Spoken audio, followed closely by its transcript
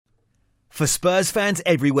For Spurs fans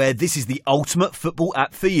everywhere, this is the ultimate football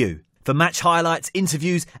app for you. For match highlights,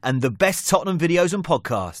 interviews, and the best Tottenham videos and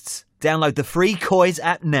podcasts. Download the free Coys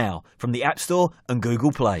app now from the App Store and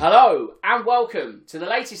Google Play. Hello and welcome to the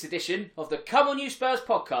latest edition of the Come On You Spurs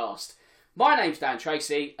podcast. My name's Dan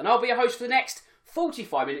Tracy and I'll be your host for the next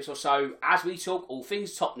 45 minutes or so as we talk all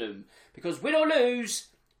things Tottenham. Because win or lose,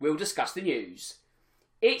 we'll discuss the news.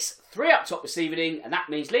 It's 3 up top this evening, and that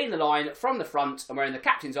means leading the line from the front and wearing the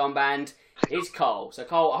captain's armband is Carl. So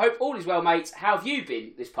Carl, I hope all is well, mate. How have you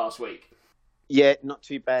been this past week? Yeah, not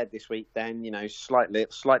too bad this week, Dan. You know,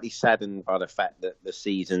 slightly saddened by the fact that the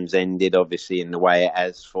season's ended, obviously, in the way it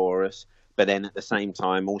has for us. But then at the same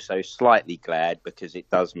time, also slightly glad because it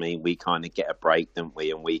does mean we kind of get a break, don't we?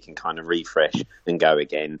 And we can kind of refresh and go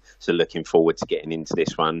again. So looking forward to getting into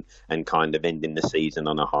this one and kind of ending the season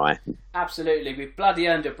on a high. Absolutely. We've bloody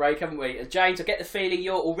earned a break, haven't we? And James, I get the feeling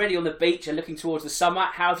you're already on the beach and looking towards the summer.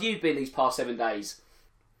 How have you been these past 7 days?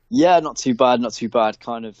 Yeah, not too bad.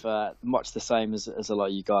 Kind of much the same as a lot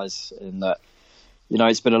of you guys in that, you know,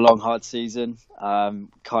 it's been a long, hard season. Kind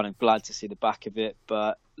of glad to see the back of it,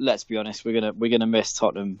 but let's be honest, we're gonna miss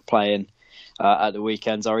Tottenham playing at the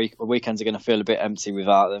weekends. Our weekends are going to feel a bit empty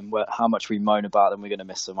without them. How much we moan about them, we're going to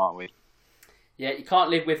miss them, aren't we? Yeah, you can't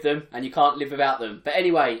live with them and you can't live without them. But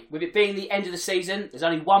anyway, with it being the end of the season, there's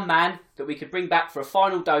only one man that we could bring back for a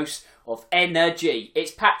final dose of energy. It's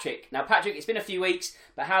Patrick. Now, Patrick, it's been a few weeks,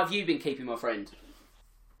 but how have you been keeping, my friend?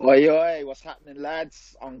 Oi, what's happening,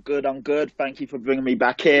 lads? I'm good. Thank you for bringing me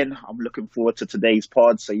back in. I'm looking forward to today's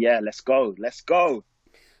pod. So yeah, let's go.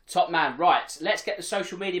 Top man. Right, let's get the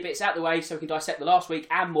social media bits out of the way so we can dissect the last week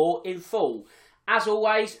and more in full. As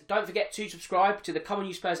always, don't forget to subscribe to the Come On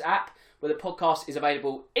You Spurs app, where the podcast is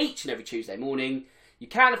available each and every Tuesday morning. You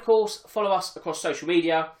can, of course, follow us across social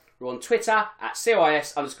media. We're on Twitter at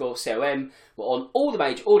COIS_COM. We're on all the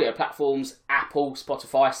major audio platforms, Apple,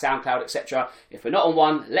 Spotify, SoundCloud, etc. If we're not on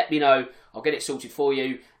one, let me know. I'll get it sorted for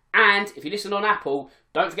you. And if you listen on Apple,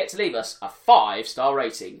 don't forget to leave us a 5-star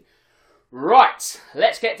rating. Right,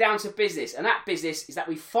 let's get down to business. And that business is that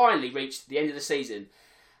we finally reached the end of the season.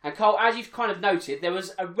 And Carl, as you've kind of noted, there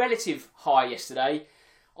was a relative high yesterday.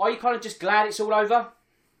 Are you kind of just glad it's all over?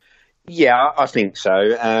 Yeah, I think so.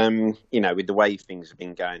 You know, with the way things have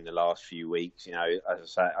been going the last few weeks, you know,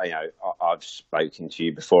 as I say, I've spoken to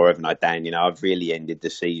you before, haven't I, Dan? You know, I've really ended the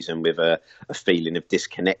season with a feeling of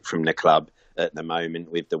disconnect from the club at the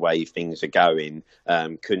moment with the way things are going.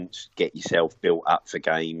 Couldn't get yourself built up for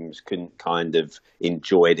games, couldn't kind of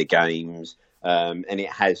enjoy the games. And it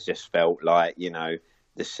has just felt like, you know,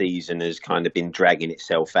 the season has kind of been dragging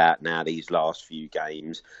itself out now, these last few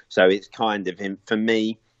games. So it's kind of, for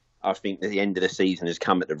me, I think that the end of the season has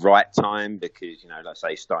come at the right time because, you know, like I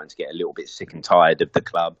say, starting to get a little bit sick and tired of the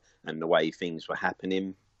club and the way things were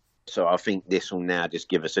happening. So I think this will now just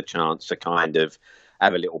give us a chance to kind of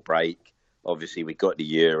have a little break. Obviously, we've got the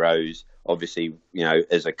Euros. Obviously, you know,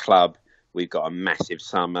 as a club, we've got a massive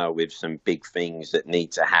summer with some big things that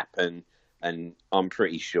need to happen. And I'm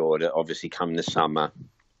pretty sure that obviously come the summer,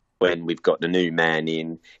 when we've got the new man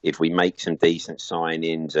in, if we make some decent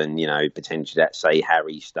signings and, you know, potentially that say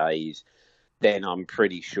Harry stays, then I'm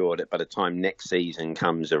pretty sure that by the time next season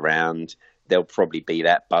comes around, there'll probably be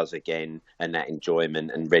that buzz again and that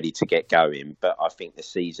enjoyment and ready to get going. But I think the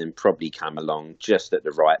season probably come along just at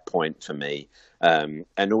the right point for me. And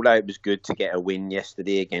although it was good to get a win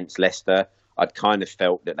yesterday against Leicester, I'd kind of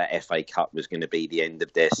felt that FA Cup was going to be the end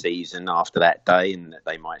of their season after that day and that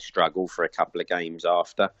they might struggle for a couple of games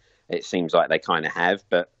after. It seems like they kind of have,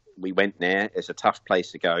 but we went there. It's a tough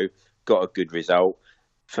place to go, got a good result.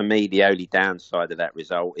 For me, the only downside of that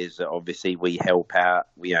result is that obviously we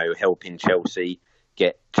helping Chelsea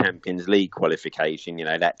get Champions League qualification. You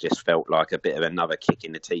know, that just felt like a bit of another kick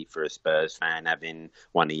in the teeth for a Spurs fan, having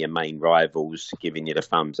one of your main rivals giving you the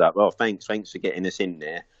thumbs up. Well, thanks for getting us in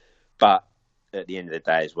there. But at the end of the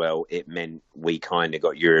day as well, it meant we kind of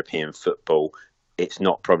got European football. It's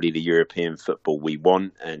not probably the European football we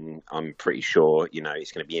want, and I'm pretty sure, you know,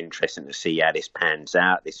 it's going to be interesting to see how this pans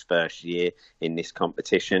out this first year in this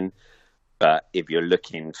competition. But if you're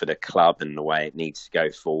looking for the club and the way it needs to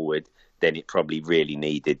go forward, then it probably really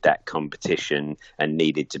needed that competition and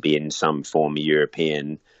needed to be in some form of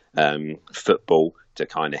European football to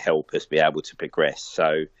kind of help us be able to progress.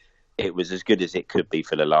 So it was as good as it could be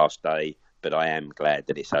for the last day, but I am glad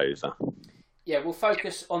that it's over. Yeah, we'll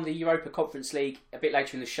focus on the Europa Conference League a bit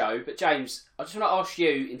later in the show. But James, I just want to ask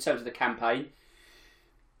you in terms of the campaign,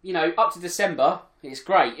 you know, up to December, it's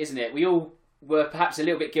great, isn't it? We all were perhaps a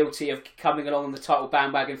little bit guilty of coming along on the title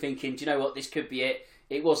bandwagon thinking, do you know what, this could be it.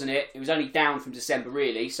 It wasn't it. It was only down from December,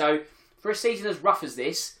 really. So for a season as rough as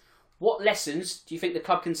this, What lessons do you think the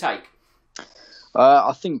club can take?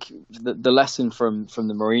 I think the lesson from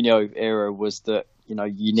the Mourinho era was that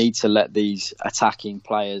you need to let these attacking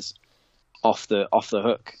players off the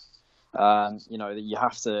hook. That you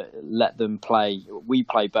have to let them play. We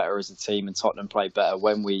play better as a team, and Tottenham play better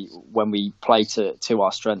when we play to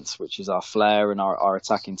our strengths, which is our flair and our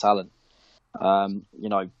attacking talent.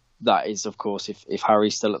 That is, of course, if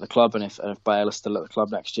Harry's still at the club and if Bale is still at the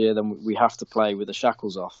club next year, then we have to play with the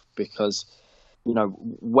shackles off, because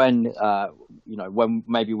when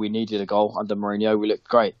maybe we needed a goal under Mourinho, we looked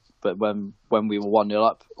great, but when we were 1-0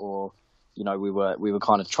 up, or we were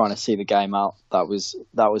kind of trying to see the game out, that was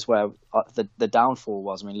where the downfall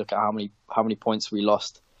was. I mean, look at how many points we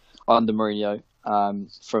lost under Mourinho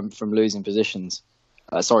from losing positions,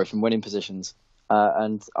 from winning positions,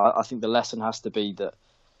 and I think the lesson has to be that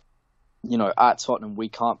at Tottenham we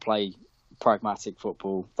can't play pragmatic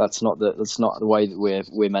football. That's not the way that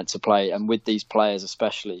we're meant to play, and with these players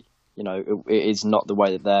especially, it is not the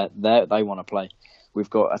way that they want to play. We've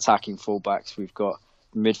got attacking fullbacks, we've got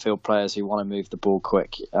midfield players who want to move the ball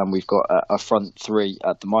quick, and we've got a front three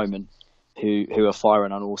at the moment who are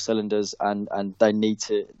firing on all cylinders, and they need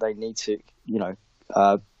to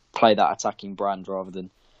play that attacking brand rather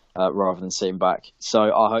than sitting back. So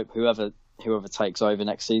I hope whoever takes over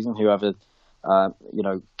next season, whoever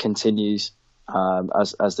continues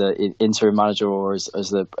as the interim manager, or as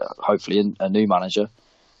the hopefully a new manager,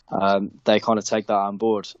 they kind of take that on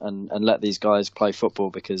board and let these guys play football,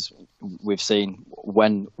 because we've seen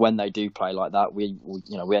when they do play like that, we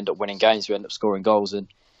end up winning games, we end up scoring goals, and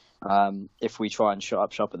if we try and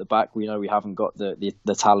shut up at the back, we haven't got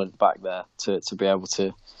the talent back there to be able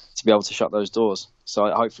to shut those doors.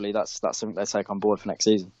 So hopefully that's something they take on board for next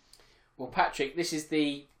season. Well, Patrick, this is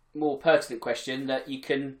the more pertinent question, that you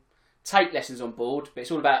can take lessons on board, but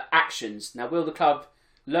it's all about actions. Now, will the club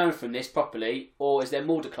learn from this properly, or is there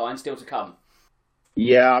more decline still to come?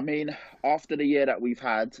 Yeah, I mean, after the year that we've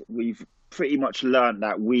had, we've pretty much learned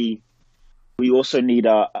that we also need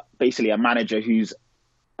basically a manager who's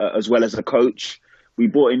as well as a coach. We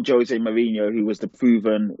brought in Jose Mourinho, who was the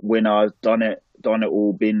proven winner, done it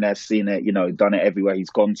all, been there, seen it, done it everywhere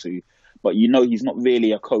he's gone to. But he's not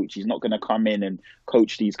really a coach. He's not going to come in and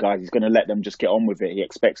coach these guys. He's going to let them just get on with it. He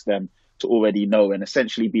expects them to already know and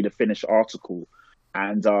essentially be the finished article.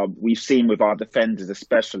 And we've seen with our defenders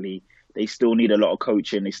especially, they still need a lot of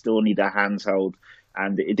coaching. They still need their hands held.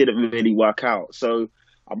 And it didn't really work out. So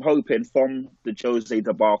I'm hoping from the Jose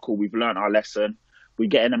debacle, we've learned our lesson. We're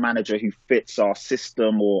getting a manager who fits our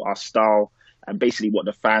system or our style and basically what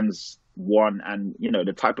the fans want, and,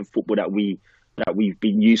 the type of football that we've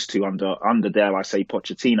been used to under dare I say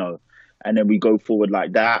Pochettino, and then we go forward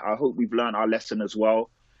like that. I hope we've learned our lesson as well,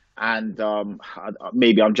 and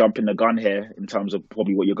maybe I'm jumping the gun here in terms of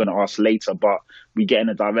probably what you're going to ask later, but we getting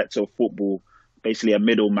a director of football, basically a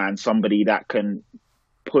middleman, somebody that can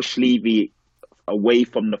push Levy away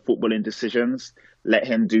from the footballing decisions, let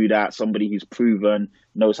him do that, somebody who's proven,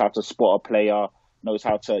 knows how to spot a player, knows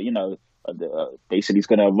how to, basically is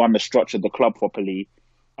going to run the structure of the club properly,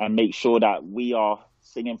 and make sure that we are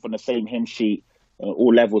singing from the same hymn sheet at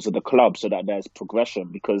all levels of the club, so that there's progression.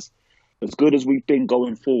 Because as good as we've been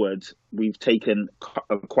going forward, we've taken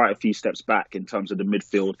quite a few steps back in terms of the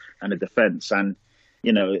midfield and the defence. And,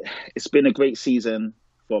 it's been a great season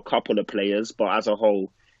for a couple of players, but as a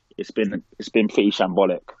whole, it's been pretty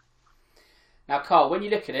shambolic. Now, Carl, when you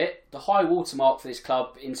look at it, the high watermark for this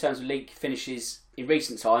club in terms of league finishes in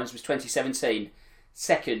recent times was 2017.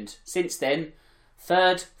 Second. Since then,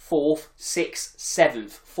 third, fourth, sixth,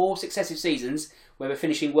 seventh. 4 successive seasons where we're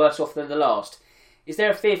finishing worse off than the last. Is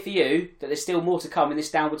there a fear for you that there's still more to come in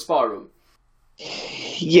this downward spiral?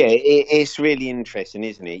 Yeah, it's really interesting,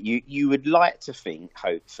 isn't it? You would like to think,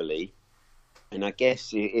 hopefully, and I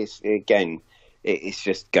guess it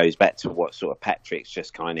just goes back to what sort of Patrick's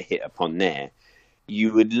just kind of hit upon there.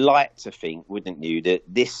 You would like to think, wouldn't you, that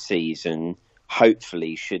this season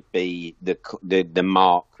hopefully should be the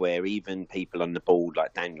mark where even people on the board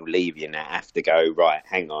like Daniel Levy and that have to go, right,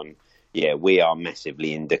 hang on, yeah, we are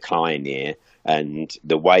massively in decline here, and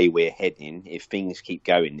the way we're heading, if things keep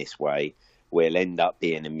going this way, we'll end up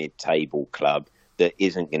being a mid-table club that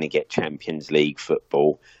isn't going to get Champions League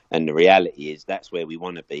football. And the reality is that's where we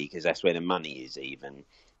want to be, because that's where the money is even.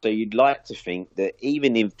 So you'd like to think that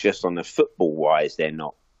even if just on the football-wise they're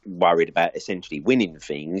not worried about essentially winning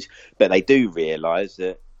things, but they do realise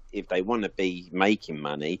that if they want to be making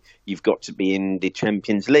money, you've got to be in the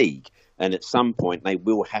Champions League. And at some point they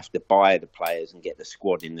will have to buy the players and get the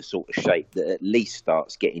squad in the sort of shape that at least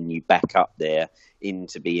starts getting you back up there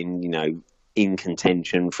into being, in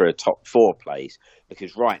contention for a top 4 place.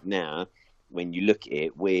 Because right now, when you look at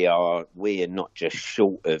it, we are not just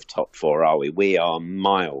short of top 4, are we? We are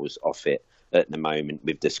miles off it at the moment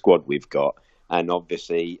with the squad we've got. And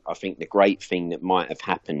obviously, I think the great thing that might have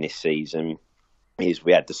happened this season is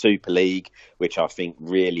we had the Super League, which I think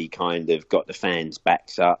really kind of got the fans'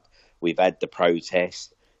 backs up. We've had the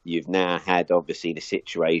protest. You've now had, obviously, the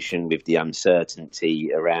situation with the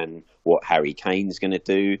uncertainty around what Harry Kane's going to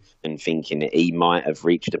do and thinking that he might have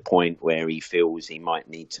reached a point where he feels he might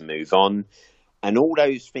need to move on. And all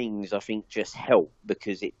those things, I think, just help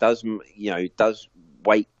because it does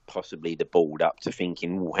wake possibly the board up to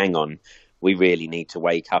thinking, well, hang on, we really need to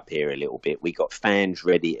wake up here a little bit. We got fans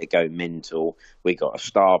ready to go mental. We got a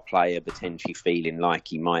star player potentially feeling like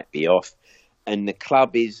he might be off. And the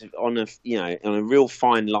club is on a real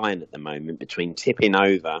fine line at the moment between tipping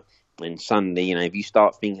over and suddenly, if you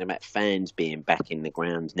start thinking about fans being back in the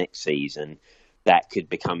grounds next season, that could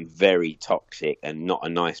become very toxic and not a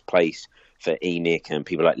nice place for ENIC and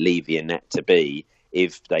people like Levy and that to be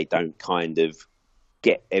if they don't kind of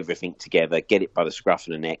get everything together, get it by the scruff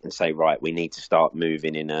of the neck and say, right, we need to start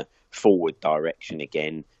moving in a forward direction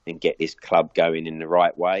again and get this club going in the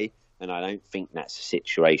right way. And I don't think that's a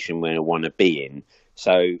situation where I want to be in.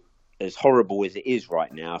 So as horrible as it is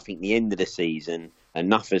right now, I think the end of the season,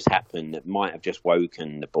 enough has happened that might have just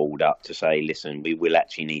woken the board up to say, listen, we will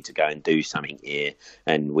actually need to go and do something here.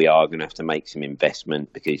 And we are going to have to make some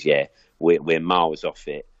investment because, we're miles off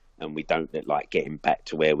it. And we don't look like getting back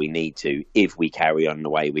to where we need to if we carry on the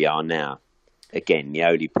way we are now. Again, the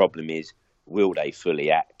only problem is, will they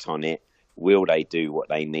fully act on it? Will they do what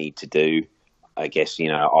they need to do? I guess,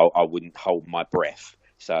 I wouldn't hold my breath.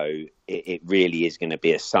 So it really is going to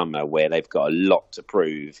be a summer where they've got a lot to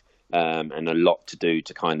prove and a lot to do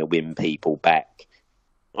to kind of win people back.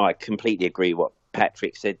 I completely agree what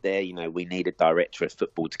Patrick said there. We need a director of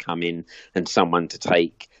football to come in and someone to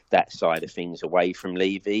take that side of things away from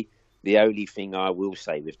Levy. The only thing I will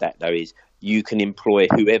say with that, though, is you can employ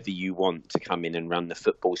whoever you want to come in and run the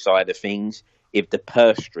football side of things. If the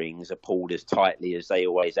purse strings are pulled as tightly as they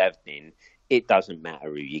always have been, it doesn't matter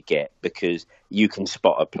who you get because you can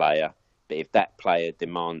spot a player. But if that player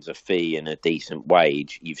demands a fee and a decent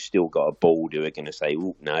wage, you've still got a board who are going to say,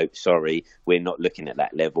 oh, no, sorry, we're not looking at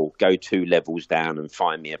that level. Go 2 levels down and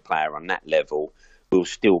find me a player on that level. We'll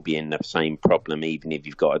still be in the same problem, even if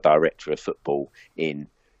you've got a director of football in.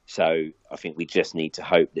 So I think we just need to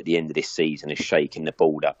hope that the end of this season has shaken the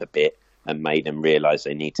board up a bit and made them realise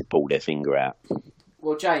they need to pull their finger out.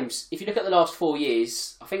 Well, James, if you look at the last 4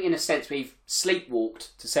 years, I think in a sense we've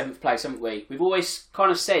sleepwalked to 7th place, haven't we? We've always kind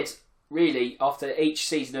of said, really, after each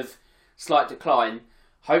season of slight decline,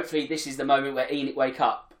 hopefully this is the moment where ENIC wake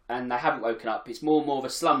up, and they haven't woken up. It's more and more of a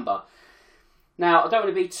slumber. Now, I don't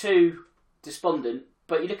want to be too despondent,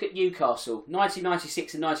 but you look at Newcastle,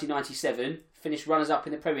 1996 and 1997, finished runners-up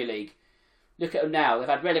in the Premier League. Look at them now. They've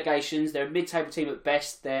had relegations. They're a mid-table team at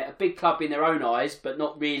best. They're a big club in their own eyes, but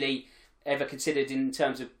not really ever considered in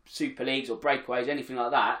terms of Super Leagues or breakaways, anything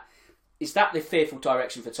like that. Is that the fearful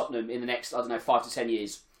direction for Tottenham in the next, 5 to 10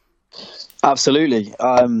 years? Absolutely.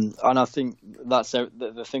 And I think that's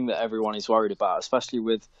the thing that everyone is worried about, especially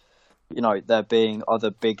with, there being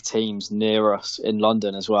other big teams near us in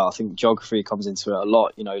London as well. I think geography comes into it a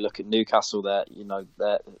lot. Look at Newcastle,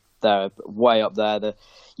 they're way up there.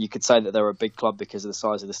 You could say that they're a big club because of the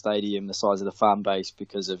size of the stadium, the size of the fan base,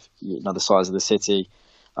 because of the size of the city.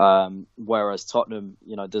 Whereas Tottenham,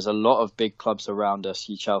 there's a lot of big clubs around us,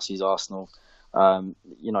 Chelsea's, Arsenal.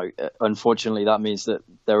 Unfortunately, that means that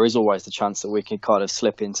there is always the chance that we can kind of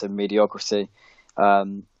slip into mediocrity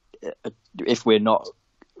if we're not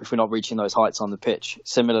reaching those heights on the pitch.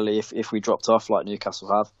 Similarly, if we dropped off like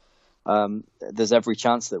Newcastle have, there's every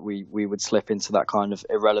chance that we would slip into that kind of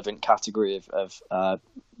irrelevant category of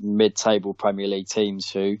mid-table Premier League teams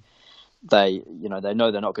who they know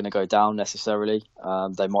they're not going to go down necessarily.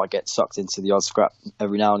 They might get sucked into the odd scrap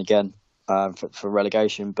every now and again for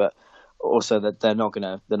relegation, but also that they're not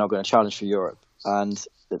going to challenge for Europe, and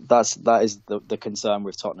that is the concern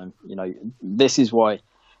with Tottenham. This is why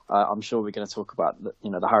I'm sure we're going to talk about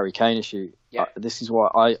the Harry Kane issue. Yeah. This is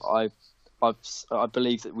why I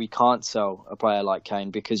believe that we can't sell a player like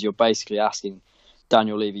Kane, because you're basically asking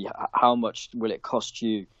Daniel Levy, how much will it cost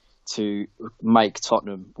you to make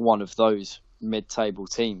Tottenham one of those mid-table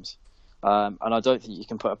teams? And I don't think you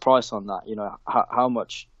can put a price on that. How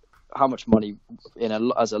much money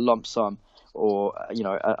as a lump sum, or in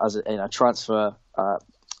a transfer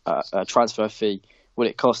fee will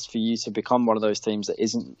it cost for you to become one of those teams that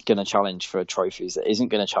isn't going to challenge for trophies, that isn't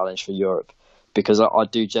going to challenge for Europe? because I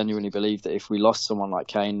do genuinely believe that if we lost someone like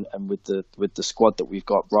Kane, and with the squad that we've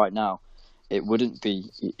got right now, it wouldn't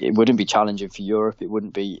be challenging for Europe. It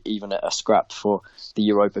wouldn't be even a scrap for the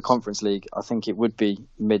Europa Conference League. I think it would be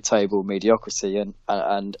mid-table mediocrity,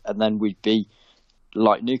 and then we'd be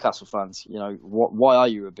like Newcastle fans. Why are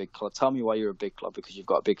you a big club? Tell me why you're a big club. Because you've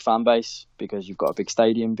got a big fan base, because you've got a big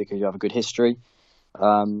stadium, because you have a good history.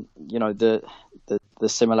 The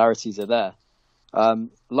similarities are there.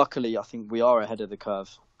 Luckily, I think we are ahead of the curve.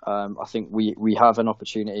 I think we have an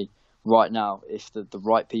opportunity right now, if the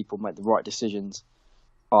right people make the right decisions,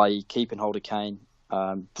 i.e. keeping hold of Kane,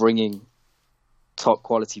 bringing top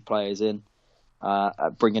quality players in,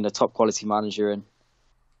 bringing a top quality manager in.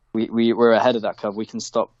 We're ahead of that curve. We can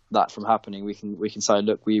stop that from happening. We can say,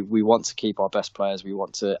 look, we want to keep our best players. We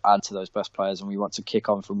want to add to those best players, and we want to kick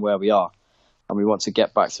on from where we are, and we want to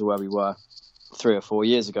get back to where we were 3 or 4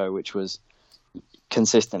 years ago, which was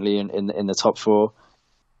consistently in the top 4,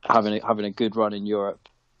 having a good run in Europe.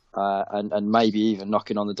 And maybe even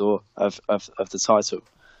knocking on the door of the title.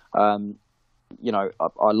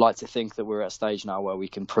 I like to think that we're at a stage now where we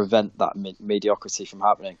can prevent that mediocrity from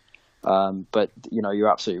happening. But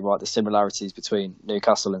you're absolutely right. The similarities between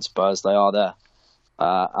Newcastle and Spurs, they are there.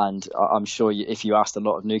 And I'm sure if you asked a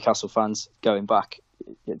lot of Newcastle fans going back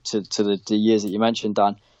to the years that you mentioned,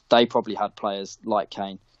 Dan, they probably had players like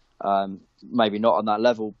Kane. Maybe not on that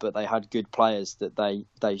level, but they had good players that they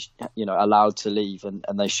allowed to leave, and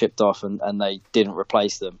they shipped off, and they didn't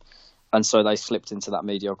replace them, and so they slipped into that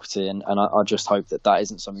mediocrity. And I just hope that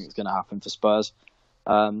isn't something that's going to happen for Spurs,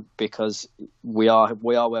 because we are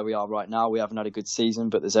where we are right now. We haven't had a good season,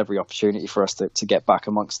 but there's every opportunity for us to get back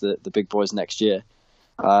amongst the big boys next year,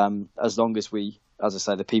 as long as we, as I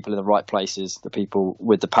say, the people in the right places, the people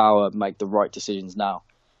with the power, make the right decisions now.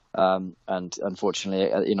 And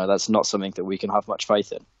unfortunately, that's not something that we can have much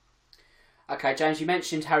faith in. Okay, James, you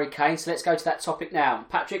mentioned Harry Kane, so let's go to that topic now.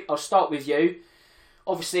 Patrick, I'll start with you.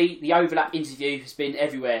 Obviously, the overlap interview has been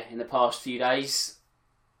everywhere in the past few days.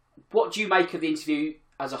 What do you make of the interview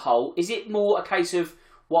as a whole? Is it more a case of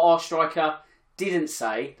what our striker didn't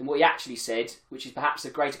say than what he actually said, which is perhaps a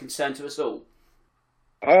greater concern to us all?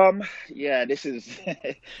 Yeah, this is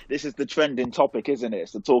this is the trending topic, isn't it?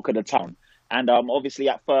 It's the talk of the town. And obviously,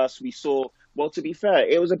 at first, we saw, well, to be fair,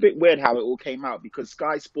 it was a bit weird how it all came out, because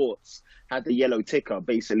Sky Sports had the yellow ticker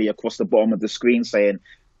basically across the bottom of the screen saying,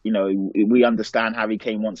 we understand Harry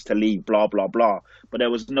Kane wants to leave, blah, blah, blah. But there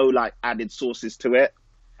was no added sources to it.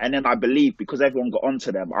 And then I believe, because everyone got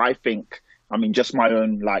onto them, just my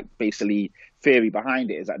own basically theory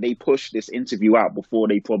behind it is that they pushed this interview out before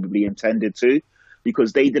they probably intended to,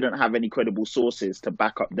 because they didn't have any credible sources to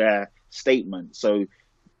back up their statement. So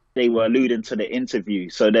they were alluding to the interview.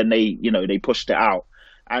 So then they pushed it out.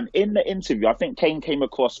 And in the interview, I think Kane came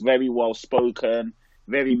across very well spoken,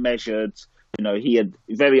 very measured. He had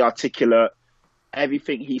very articulate.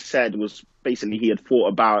 Everything he said was basically he had thought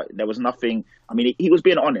about. There was nothing. He was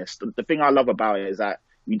being honest. The thing I love about it is that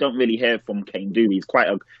we don't really hear from Kane, do we? He's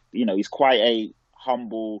quite a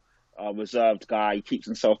humble, reserved guy. He keeps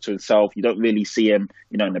himself to himself. You don't really see him,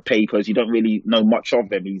 in the papers. You don't really know much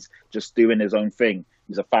of him. He's just doing his own thing.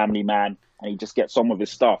 He's a family man, and he just gets on with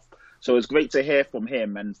his stuff. So it's great to hear from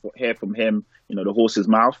him the horse's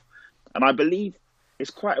mouth. And I believe it's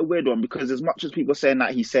quite a weird one, because as much as people are saying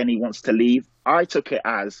that he's saying he wants to leave, I took it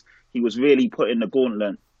as he was really putting the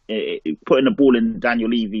gauntlet, putting the ball in Daniel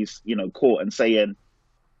Levy's, court, and saying,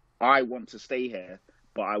 I want to stay here,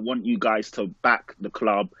 but I want you guys to back the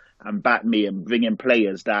club and back me and bring in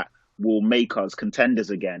players that will make us contenders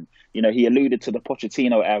again. He alluded to the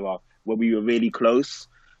Pochettino era, where we were really close.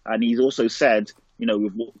 And he's also said,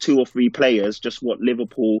 with 2 or 3 players, just what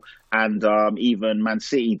Liverpool and even Man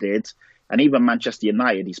City did, and even Manchester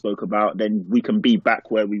United he spoke about, then we can be back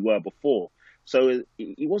where we were before. So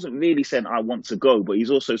he wasn't really saying, I want to go, but he's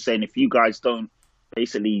also saying, if you guys don't,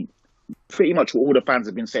 basically, pretty much what all the fans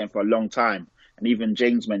have been saying for a long time, and even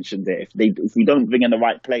James mentioned it, if we don't bring in the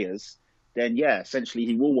right players, then yeah, essentially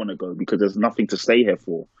he will want to go, because there's nothing to stay here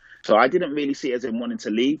for. So I didn't really see it as him wanting to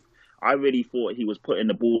leave. I really thought he was putting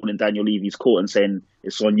the ball in Daniel Levy's court and saying,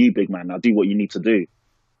 it's on you, big man. Now do what you need to do.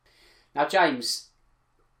 Now, James,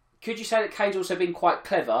 could you say that Kane's also been quite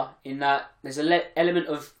clever in that there's an element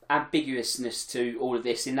of ambiguousness to all of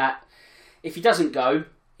this, in that if he doesn't go,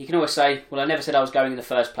 he can always say, well, I never said I was going in the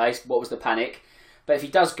first place. What was the panic? But if he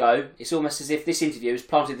does go, it's almost as if this interview has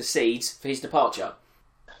planted the seeds for his departure.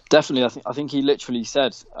 Definitely, I think he literally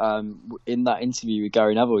said in that interview with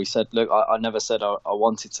Gary Neville, he said, look, I never said I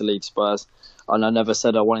wanted to leave Spurs, and I never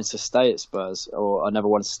said I wanted to stay at Spurs, or I never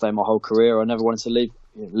wanted to stay my whole career, or I never wanted to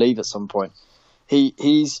leave at some point.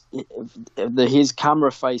 his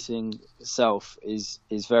camera facing self is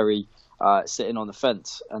very sitting on the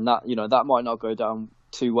fence, and that might not go down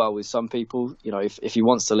too well with some people. If he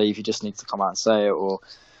wants to leave, he just needs to come out and say it.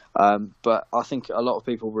 But I think a lot of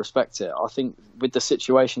people respect it. I think with the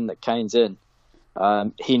situation that Kane's in,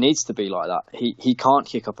 he needs to be like that. He can't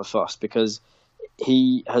kick up a fuss because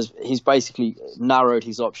he's basically narrowed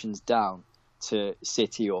his options down to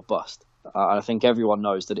City or bust. I think everyone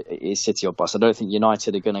knows that it is City or bust. I don't think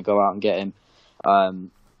United are going to go out and get him.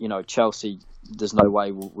 Chelsea, there's no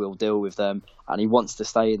way we'll deal with them, and he wants to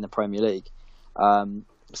stay in the Premier League.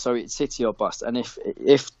 So it's City or bust. And if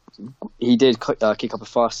he did kick up a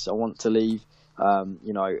fuss, I want to leave.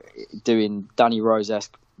 Doing Danny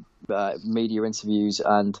Rose-esque media interviews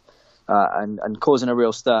and causing a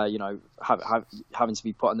real stir. Having to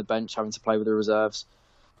be put on the bench, having to play with the reserves.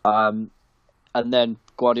 And then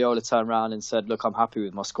Guardiola turned around and said, "Look, I'm happy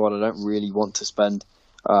with my squad. I don't really want to spend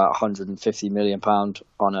 £150 million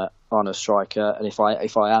on a striker. And if I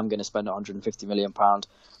am going to spend £150 million,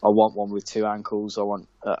 I want one with two ankles. I want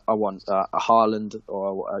a Haaland,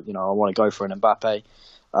 or I want to go for an Mbappe."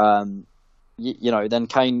 Then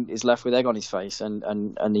Kane is left with egg on his face, and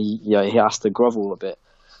he has to grovel a bit.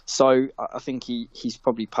 So I think he's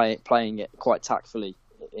probably playing it quite tactfully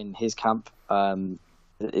in his camp.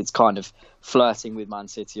 It's kind of flirting with Man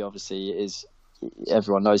City. Obviously,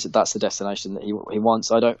 everyone knows that that's the destination that he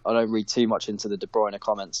wants. I don't read too much into the De Bruyne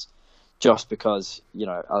comments, just because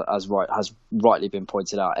has rightly been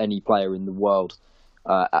pointed out, any player in the world,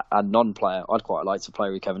 a non-player, I'd quite like to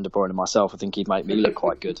play with Kevin De Bruyne myself. I think he'd make me look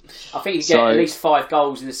quite good. I think he'd get at least 5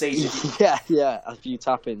 goals in the season. Yeah, a few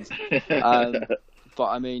tap-ins. But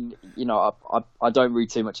I mean, I don't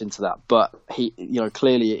read too much into that. But he,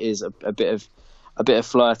 clearly it is a bit of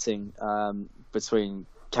flirting between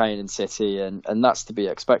Kane and City, and that's to be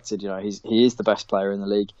expected. He is the best player in the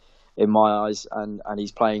league in my eyes, and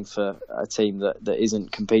he's playing for a team that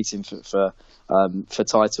isn't competing for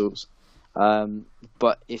titles.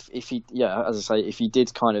 But if he, as I say, if he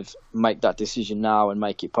did kind of make that decision now and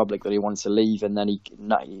make it public that he wanted to leave, and then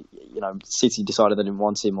City decided they didn't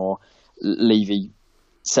want him, or Levy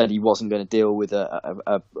said he wasn't going to deal with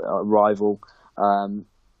a rival,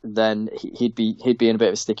 then he'd be in a bit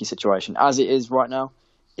of a sticky situation. As it is right now,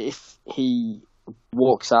 if he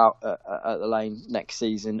walks out at the Lane next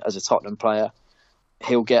season as a Tottenham player,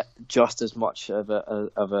 he'll get just as much of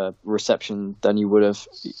a reception than you would have,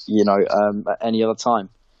 at any other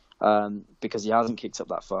time, because he hasn't kicked up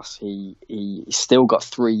that fuss. He still got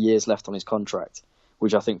 3 years left on his contract,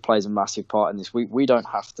 which I think plays a massive part in this. We don't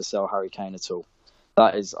have to sell Harry Kane at all.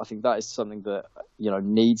 I think that is something that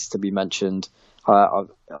needs to be mentioned.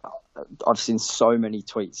 I've seen so many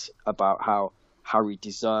tweets about how Harry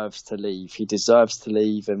deserves to leave. He deserves to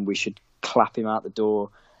leave, and we should clap him out the door.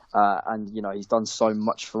 And he's done so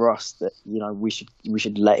much for us that we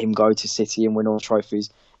should let him go to City and win all the trophies.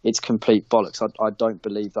 It's complete bollocks. I don't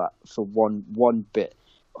believe that for one bit.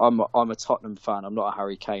 I'm a Tottenham fan. I'm not a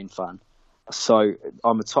Harry Kane fan. So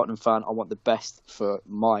I'm a Tottenham fan. I want the best for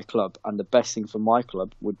my club, and the best thing for my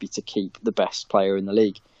club would be to keep the best player in the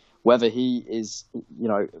league. Whether he is,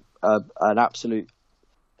 an absolute,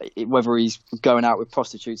 whether he's going out with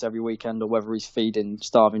prostitutes every weekend or whether he's feeding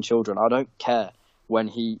starving children, I don't care. When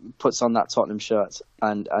he puts on that Tottenham shirt,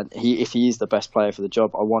 and if he is the best player for the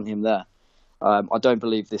job, I want him there. I don't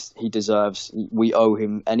believe he deserves. We owe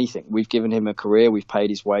him anything. We've given him a career. We've paid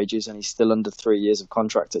his wages, and he's still under 3 years of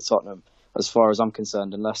contract at Tottenham. As far as I'm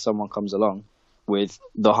concerned, unless someone comes along with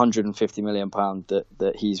the £150 million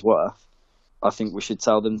that he's worth, I think we should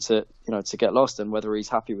tell them to get lost. And whether he's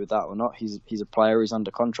happy with that or not, he's a player. He's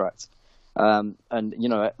under contract, and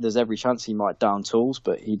there's every chance he might down tools,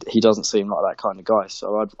 but he doesn't seem like that kind of guy.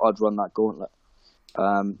 So I'd run that gauntlet.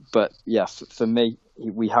 But yeah, for me,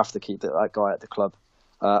 we have to keep that guy at the club.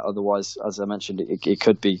 Otherwise, as I mentioned, it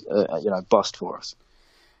could be bust for us.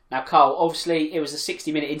 Now, Carl, obviously it was a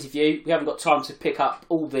 60-minute interview. We haven't got time to pick up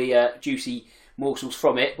all the juicy morsels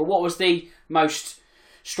from it. But what was the most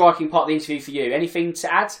striking part of the interview for you? Anything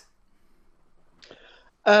to add?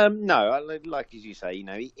 No, like as you say,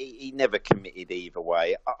 he never committed either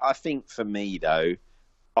way. I think for me, though,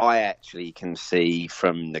 I actually can see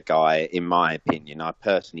from the guy, in my opinion, I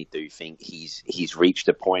personally do think he's reached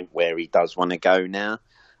a point where he does want to go now.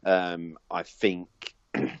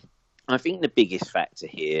 I think the biggest factor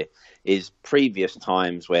here is previous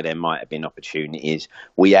times where there might have been opportunities,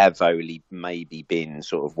 we have only maybe been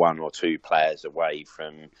sort of one or two players away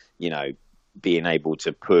from, being able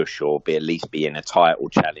to push or at least be in a title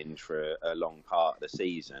challenge for a long part of the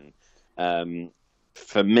season.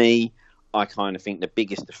 For me, I kind of think the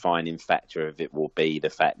biggest defining factor of it will be the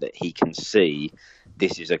fact that he can see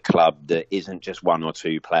this is a club that isn't just one or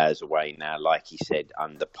two players away now, like he said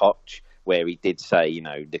under Poch, where he did say, you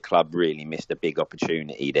know, the club really missed a big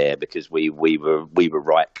opportunity there because we were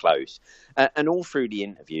right close. And all through the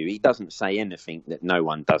interview, he doesn't say anything that no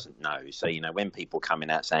one doesn't know. So, you know, when people coming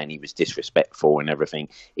out saying he was disrespectful and everything,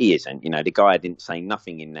 he isn't. You know, the guy didn't say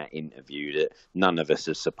nothing in that interview that none of us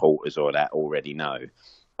as supporters or that already know.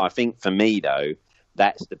 I think for me, though,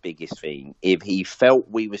 that's the biggest thing. If he felt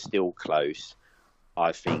we were still close,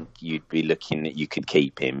 I think you'd be looking that you could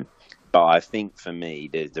keep him. But I think for me,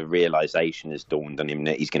 the realisation has dawned on him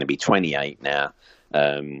that he's going to be 28 now.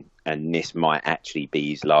 And this might actually be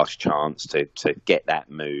his last chance to get that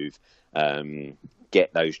move,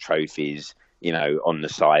 get those trophies, you know, on the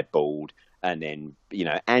sideboard. And then, you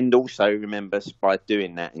know, and also remember, by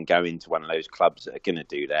doing that and going to one of those clubs that are going to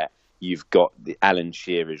do that, you've got the Alan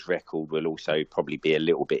Shearer's record will also probably be a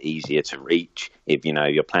little bit easier to reach if, you know,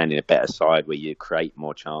 you're playing in a better side where you create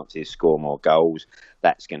more chances, score more goals.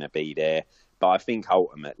 That's going to be there. But I think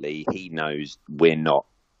ultimately he knows we're not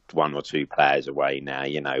one or two players away now.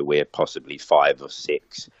 You know, we're possibly 5 or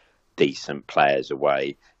 6 decent players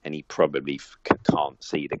away, and he probably can't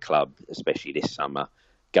see the club, especially this summer,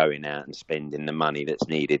 going out and spending the money that's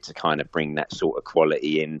needed to kind of bring that sort of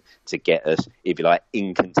quality in to get us, if you like,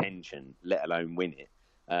 in contention, let alone win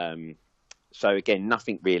it. So again,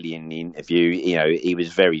 nothing really in the interview. You know, he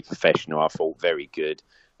was very professional. I thought very good.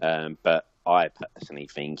 But I personally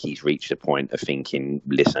think he's reached a point of thinking,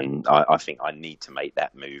 listen, I think I need to make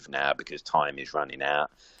that move now because time is running out.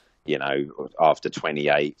 You know, after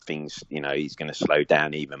 28, things, you know, he's going to slow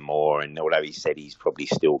down even more. And although he said he's probably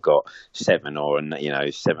still got 7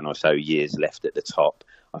 or so years left at the top,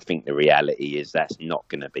 I think the reality is that's not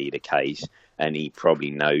going to be the case. And he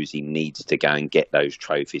probably knows he needs to go and get those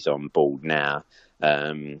trophies on board now,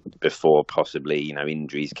 before possibly, you know,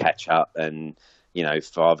 injuries catch up and, you know,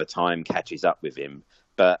 Father Time catches up with him.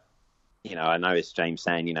 But, you know, I know it's James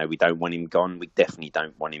saying, you know, we don't want him gone. We definitely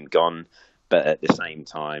don't want him gone. But at the same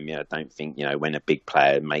time, you know, I don't think, you know, when a big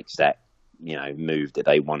player makes that, you know, move that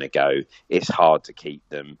they want to go, it's hard to keep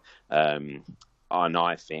them. And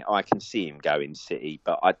I think I can see him go in City,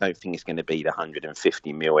 but I don't think it's going to be the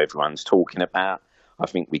 150 mil everyone's talking about. I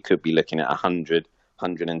think we could be looking at 100,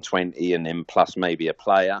 120, and then plus maybe a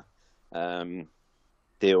player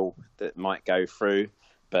deal that might go through.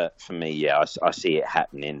 But for me, yeah, I see it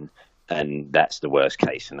happening. And that's the worst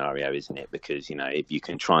case scenario, isn't it? Because, you know, if you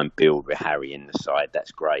can try and build with Harry in the side,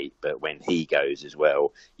 that's great. But when he goes as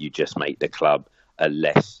well, you just make the club a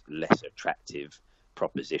less attractive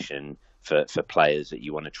proposition for players that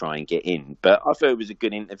you want to try and get in. But I thought it was a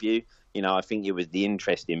good interview. You know, I think it was the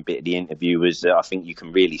interesting bit of the interview was that I think you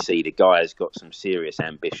can really see the guy's got some serious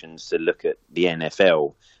ambitions to look at the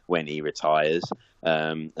NFL when he retires,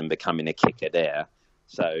 and becoming a kicker there.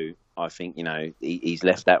 So I think, you know, he's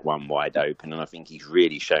left that one wide open, and I think he's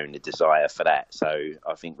really shown the desire for that. So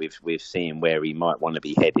I think we've seen where he might want to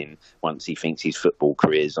be heading once he thinks his football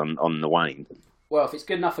career's on the wane. Well, if it's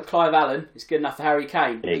good enough for Clive Allen, it's good enough for Harry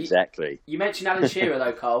Kane. Exactly. You mentioned Alan Shearer,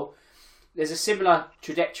 though, Cole. There's a similar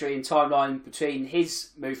trajectory and timeline between his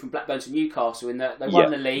move from Blackburn to Newcastle in that they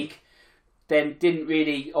won the league, then didn't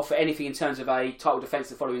really offer anything in terms of a title defence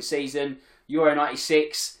the following season. Euro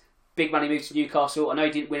 96, big money move to Newcastle. I know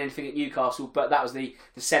he didn't win anything at Newcastle, but that was the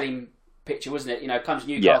selling picture, wasn't it? You know, come to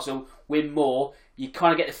Newcastle, win more. You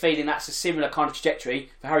kind of get the feeling that's a similar kind of trajectory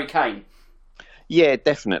for Harry Kane. Yeah,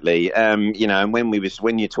 definitely. You know, and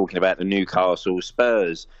when you're talking about the Newcastle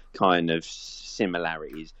Spurs kind of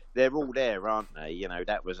similarities, they're all there, aren't they? You know,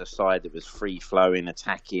 that was a side that was free flowing,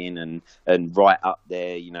 attacking, and right up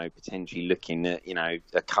there. You know, potentially looking at, you know,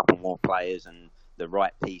 a couple more players and the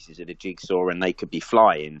right pieces of the jigsaw, and they could be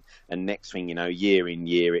flying. And next thing you know, year in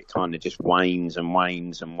year, it kind of just wanes and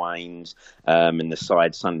wanes and wanes, and the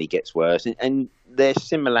side suddenly gets worse. And their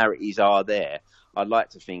similarities are there. I'd like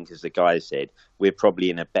to think, as the guy said, we're probably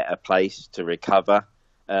in a better place to recover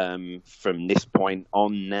from this point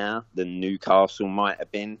on now than Newcastle might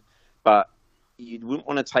have been. But you wouldn't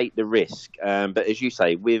want to take the risk. But as you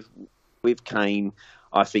say, with Kane,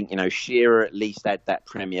 I think, you know, Shearer at least had that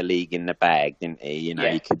Premier League in the bag, didn't he? You know,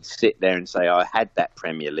 he could sit there and say, I had that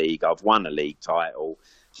Premier League, I've won a league title,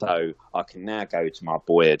 so I can now go to my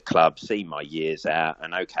boyhood club, see my years out,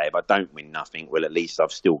 and okay, if I don't win nothing, well, at least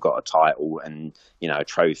I've still got a title and, you know, a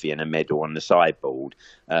trophy and a medal on the sideboard.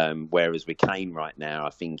 Whereas with Kane right now, I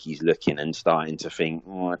think he's looking and starting to think,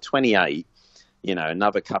 28,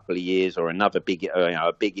 another couple of years or another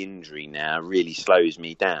a big injury now really slows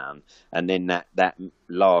me down. And then that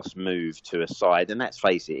last move to a side, and let's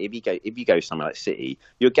face it, if you go somewhere like City,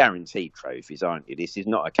 you're guaranteed trophies, aren't you? This is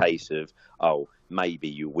not a case of, oh, maybe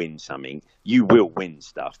you win something. You will win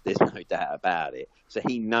stuff. There's no doubt about it. So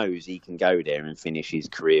he knows he can go there and finish his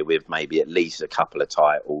career with maybe at least a couple of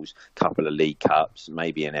titles, couple of League Cups,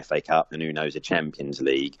 maybe an FA Cup, and who knows, a Champions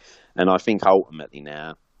League. And I think ultimately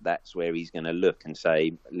now, that's where he's going to look and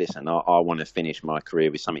say, listen, I want to finish my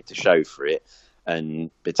career with something to show for it, and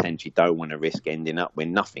potentially don't want to risk ending up with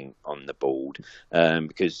nothing on the board,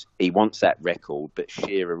 because he wants that record. But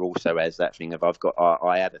Shearer also has that thing of,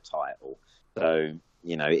 I had a title. So,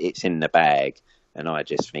 it's in the bag. And I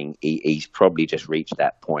just think he's probably just reached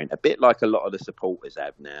that point, a bit like a lot of the supporters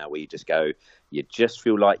have now, where you just go, you just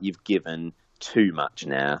feel like you've given too much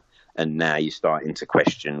now. And now you're starting to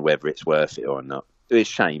question whether it's worth it or not. It's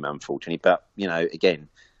a shame, unfortunately, but again,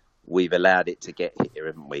 we've allowed it to get here,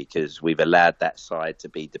 haven't we? Because we've allowed that side to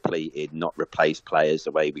be depleted, not replace players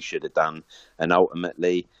the way we should have done, and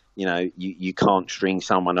ultimately, you can't string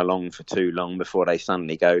someone along for too long before they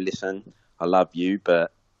suddenly go, listen, I love you,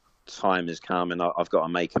 but time has come and I've got to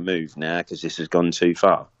make a move now because this has gone too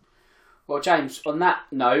far. Well, James, on that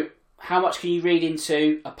note, how much can you read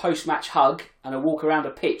into a post-match hug and a walk around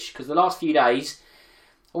a pitch? Because the last few days,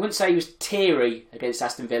 I wouldn't say he was teary against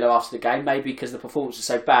Aston Villa after the game, maybe because the performance was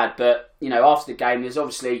so bad. But, after the game, there's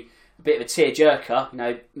obviously a bit of a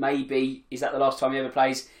tearjerker. Maybe is that the last time he ever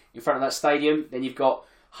plays in front of that stadium? Then you've got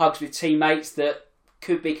hugs with teammates that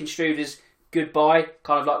could be construed as goodbye,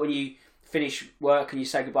 kind of like when you finish work and you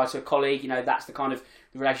say goodbye to a colleague. That's the kind of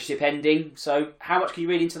relationship ending. So how much can you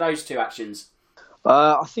read into those two actions?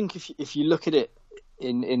 I think if you look at it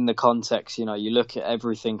in the context, you look at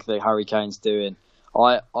everything that Harry Kane's doing.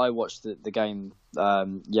 I watched the game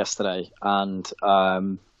yesterday, and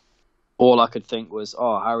all I could think was,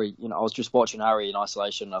 Harry. I was just watching Harry in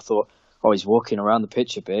isolation, and I thought, he's walking around the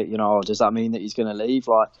pitch a bit. Does that mean that he's going to leave?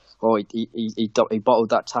 He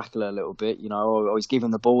bottled that tackle a little bit. He's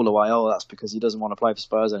giving the ball away. That's because he doesn't want to play for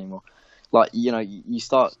Spurs anymore. You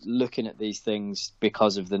start looking at these things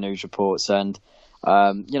because of the news reports, and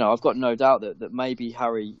I've got no doubt that maybe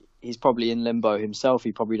Harry, he's probably in limbo himself.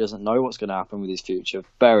 He probably doesn't know what's going to happen with his future.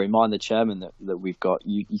 Bear in mind the chairman that we've got,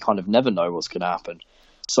 you kind of never know what's going to happen.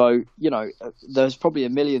 So, there's probably a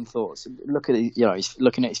million thoughts. Look at he's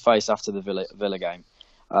looking at his face after the Villa game.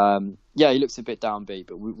 He looks a bit downbeat,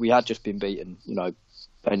 but we had just been beaten,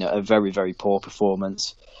 in a very, very poor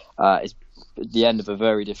performance. It's the end of a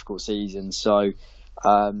very difficult season. So,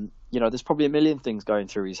 there's probably a million things going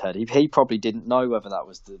through his head. He probably didn't know whether that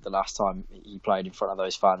was the last time he played in front of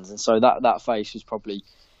those fans. And so that face was probably,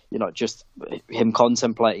 just him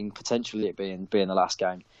contemplating potentially it being the last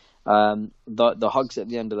game. The hugs at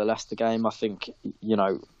the end of the Leicester game, I think,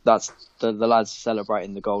 that's the lads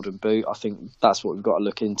celebrating the Golden Boot. I think that's what we've got to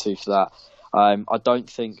look into for that. I don't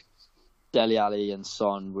think Dele Alli and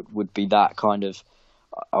Son would be that kind of,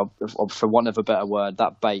 for want of a better word,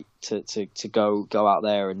 that bait to go out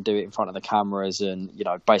there and do it in front of the cameras and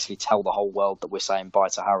basically tell the whole world that we're saying bye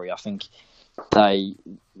to Harry. I think they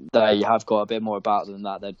have got a bit more about them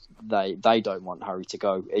than that. They don't want Harry to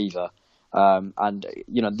go either. And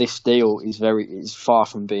this deal is far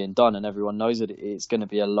from being done, and everyone knows that it's going to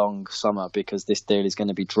be a long summer because this deal is going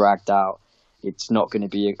to be dragged out. It's not going to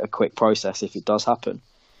be a quick process if it does happen.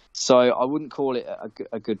 So I wouldn't call it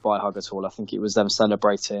a goodbye hug at all. I think it was them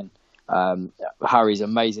celebrating Harry's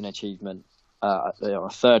amazing achievement, a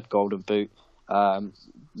third Golden Boot,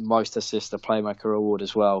 most assists, a Playmaker award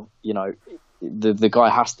as well. The guy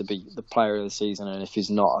has to be the player of the season, and if he's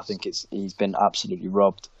not, I think he's been absolutely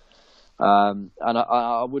robbed. And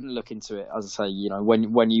I wouldn't look into it. As I say,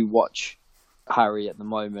 when you watch Harry at the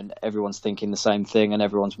moment, everyone's thinking the same thing, and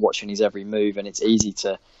everyone's watching his every move, and it's easy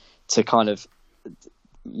to kind of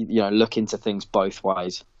look into things both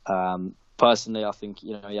ways. Personally, I think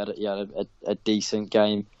he had a decent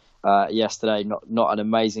game yesterday, not an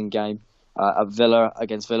amazing game.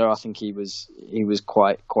 Against Villa, I think he was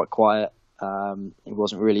quite quiet. He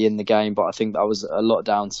wasn't really in the game, but I think that was a lot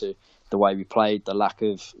down to the way we played, the lack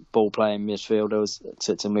of ball playing midfielders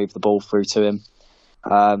to move the ball through to him.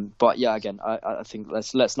 But yeah, again, I think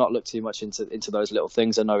let's not look too much into those little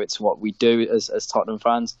things. I know it's what we do as Tottenham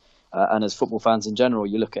fans and as football fans in general.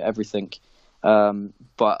 You look at everything,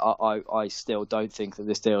 but I still don't think that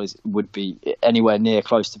this deal would be anywhere near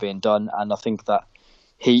close to being done. And I think that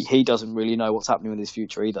he doesn't really know what's happening with his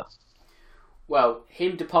future either. Well,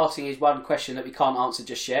 him departing is one question that we can't answer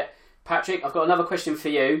just yet. Patrick, I've got another question for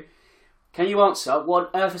you. Can you answer what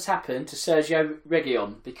on earth has happened to Sergio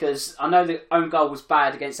Reguilon? Because I know the own goal was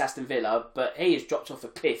bad against Aston Villa, but he has dropped off a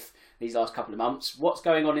cliff these last couple of months. What's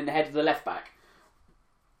going on in the head of the left back?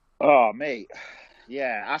 Oh, mate.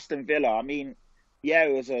 Yeah, Aston Villa. I mean, yeah,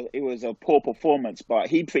 it was a poor performance, but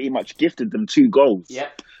he pretty much gifted them 2 goals.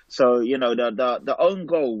 Yep. So, you know, the own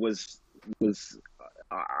goal was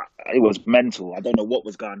it was mental. I don't know what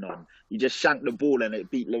was going on. He just shanked the ball and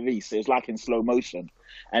it beat Lloris. It was like in slow motion.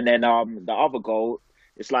 And then the other goal,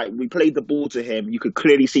 it's like we played the ball to him. You could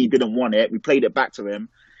clearly see he didn't want it. We played it back to him.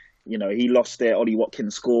 You know, he lost it. Ollie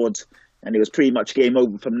Watkins scored, and it was pretty much game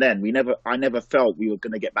over from then. I never felt we were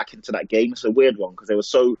going to get back into that game. It's a weird one because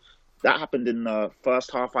that happened in the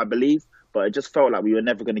first half, I believe, but it just felt like we were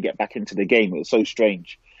never going to get back into the game. It was so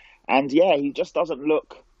strange. And yeah, he just doesn't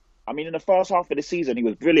look. I mean, in the first half of the season, he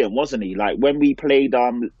was brilliant, wasn't he? Like when we played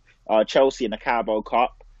Chelsea in the Carabao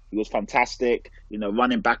Cup, he was fantastic. You know,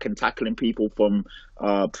 running back and tackling people from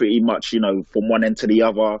pretty much, you know, from one end to the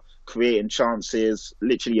other, creating chances,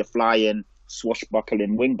 literally a flying,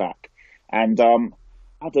 swashbuckling wing back. And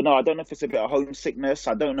I don't know. I don't know if it's a bit of homesickness.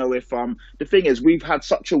 I don't know if the thing is, we've had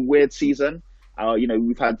such a weird season. You know,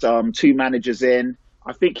 we've had 2 managers in.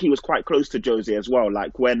 I think he was quite close to Jose as well.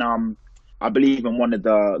 Like when I believe in one of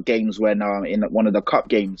the games when in one of the cup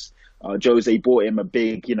games, Jose bought him a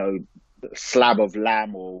big, you know, slab of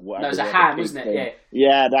lamb or whatever. No, it was a ham, wasn't it?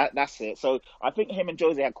 Yeah. Yeah, that's it. So I think him and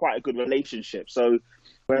Jose had quite a good relationship. So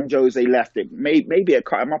when Jose left, maybe it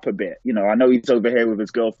cut him up a bit. You know, I know he's over here with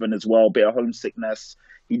his girlfriend as well, a bit of homesickness.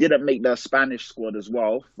 He didn't make the Spanish squad as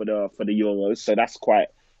well for the Euros, so that's quite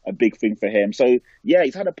a big thing for him. So yeah,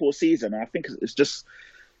 he's had a poor season. I think it's just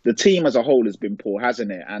the team as a whole has been poor,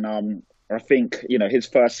 hasn't it? And I think, you know, his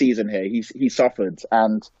first season here, he suffered.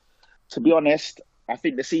 And to be honest, I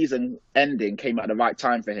think the season ending came at the right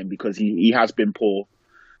time for him because he has been poor.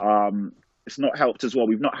 It's not helped as well.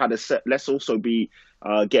 We've not had let's also get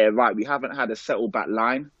it right. We haven't had a settled back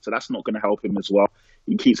line, so that's not going to help him as well.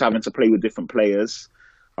 He keeps having to play with different players.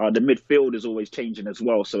 The midfield is always changing as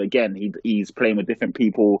well. So again, he's playing with different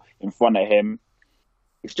people in front of him.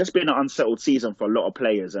 It's just been an unsettled season for a lot of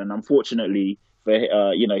players, and unfortunately,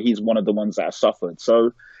 you know, he's one of the ones that have suffered.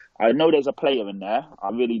 So I know there's a player in there. I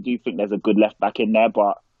really do think there's a good left back in there,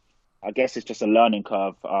 but I guess it's just a learning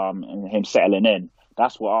curve and him settling in.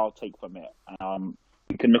 That's what I'll take from it.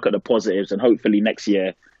 We can look at the positives, and hopefully next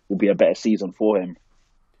year will be a better season for him.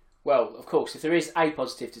 Well, of course, if there is a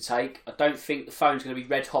positive to take, I don't think the phone's going to be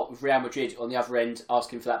red hot with Real Madrid on the other end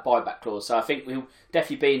asking for that buyback clause. So I think we'll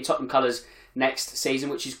definitely be in Tottenham colours next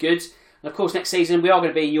season, which is good. And of course, next season we are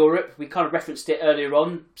going to be in Europe. We kind of referenced it earlier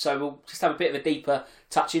on, so we'll just have a bit of a deeper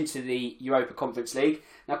touch into the Europa Conference League.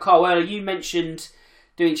 Now, Carl Weller, you mentioned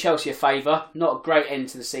doing Chelsea a favour. Not a great end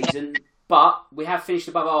to the season, but we have finished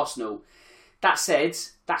above Arsenal. That said,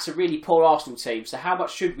 that's a really poor Arsenal team. So how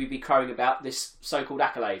much should we be crowing about this so-called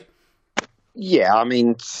accolade? Yeah, I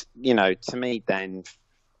mean, you know, to me, Dan,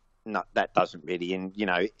 no, that doesn't really, and you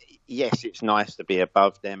know, yes, it's nice to be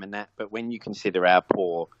above them and that, but when you consider how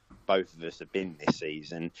poor both of us have been this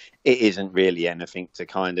season, it isn't really anything to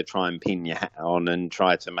kind of try and pin your hat on and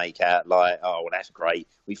try to make out like, oh, well, that's great,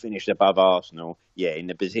 we finished above Arsenal. Yeah, in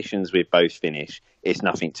the positions we've both finished, it's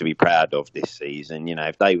nothing to be proud of this season. You know,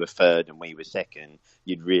 if they were third and we were second,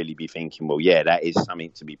 you'd really be thinking, well, yeah, that is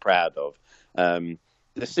something to be proud of.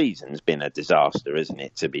 The season's been a disaster, isn't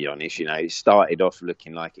it, to be honest? You know, it started off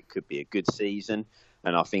looking like it could be a good season.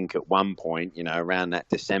 And I think at one point, you know, around that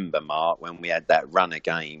December mark, when we had that run of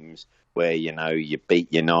games where, you know, you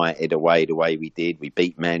beat United away the way we did, we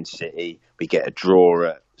beat Man City, we get a draw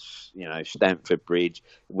at, you know, Stamford Bridge,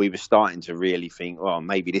 we were starting to really think, well,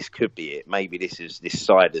 maybe this could be it. Maybe this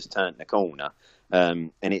side has turned the corner.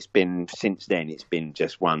 And it's been, since then, it's been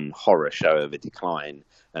just one horror show of a decline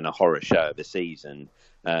and a horror show of a season.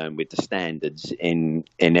 With the standards in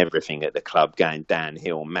everything at the club going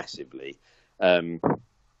downhill massively. I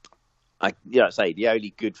say the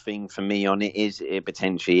only good thing for me on it is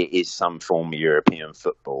potentially it is some form of European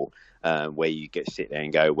football where you get to sit there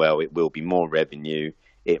and go, well, it will be more revenue.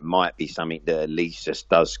 It might be something that at least just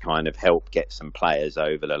does kind of help get some players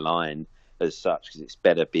over the line as such, because it's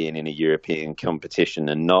better being in a European competition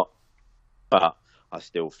than not. But I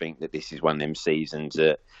still think that this is one of them seasons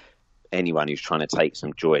that anyone who's trying to take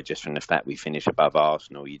some joy just from the fact we finish above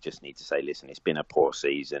Arsenal, you just need to say, listen, it's been a poor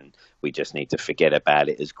season. We just need to forget about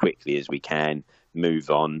it as quickly as we can, move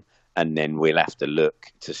on, and then we'll have to look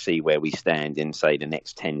to see where we stand in, say, the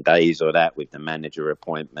next 10 days or that with the manager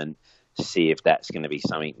appointment, see if that's going to be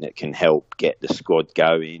something that can help get the squad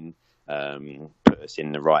going, put put us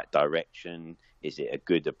in the right direction? Is it a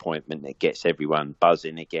good appointment that gets everyone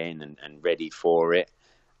buzzing again and ready for it?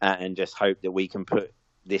 And just hope that we can put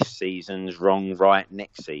this season's wrong right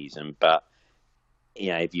next season. But,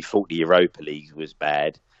 if you thought the Europa League was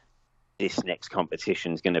bad, this next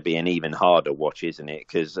competition is going to be an even harder watch, isn't it?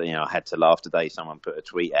 Because, I had to laugh today. Someone put a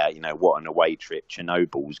tweet out, what an away trip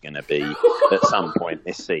Chernobyl's going to be at some point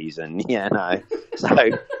this season. So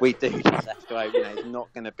we do just have to hope, it's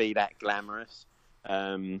not going to be that glamorous.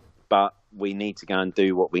 But we need to go and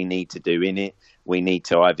do what we need to do in it. We need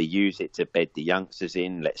to either use it to bed the youngsters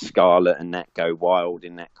in, let Scarlett and that go wild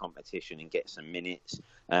in that competition and get some minutes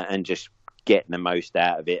and just get the most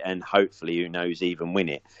out of it and hopefully, who knows, even win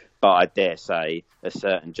it. But I dare say a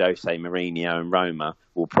certain Jose Mourinho and Roma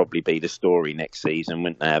will probably be the story next season.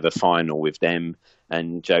 Wouldn't they have a final with them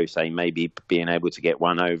and Jose maybe being able to get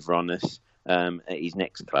one over on us at his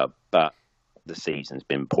next club? But the season's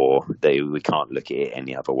been poor. We can't look at it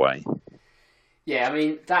any other way. Yeah, I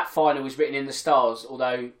mean, that final was written in the stars,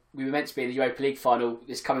 although we were meant to be in the Europa League final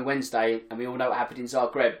this coming Wednesday, and we all know what happened in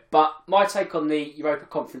Zagreb. But my take on the Europa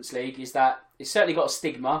Conference League is that it's certainly got a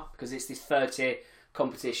stigma because it's this third-tier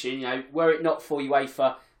competition. Were it not for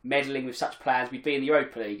UEFA meddling with such plans, we'd be in the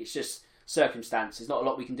Europa League. It's just circumstance. There's not a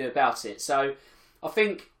lot we can do about it. So I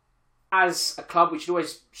think as a club, we should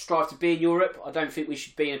always strive to be in Europe. I don't think we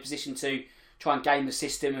should be in a position to try and game the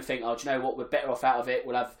system and think, do you know what, we're better off out of it.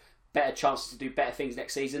 We'll have better chances to do better things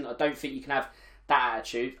next season. I don't think you can have that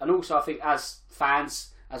attitude. And also, I think as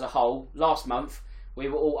fans as a whole, last month, we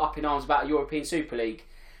were all up in arms about a European Super League.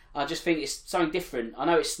 I just think it's something different. I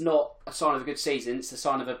know it's not a sign of a good season, it's a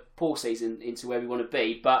sign of a poor season into where we want to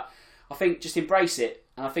be, but I think just embrace it.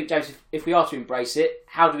 And I think, James, if we are to embrace it,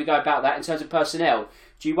 how do we go about that in terms of personnel?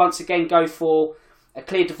 Do you once again go for a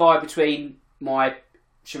clear divide between my,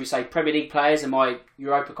 should we say, Premier League players and my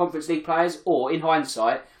Europa Conference League players? Or, in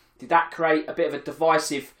hindsight, did that create a bit of a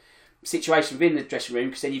divisive situation within the dressing room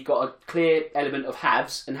because then you've got a clear element of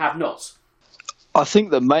haves and have-nots? I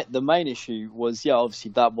think the main issue was,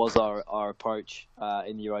 obviously that was our approach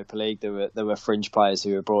in the Europa League. There were fringe players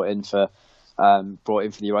who were brought in for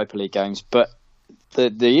the Europa League games, but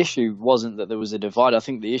the issue wasn't that there was a divide. I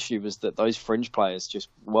think the issue was that those fringe players just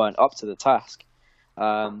weren't up to the task.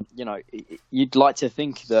 You'd like to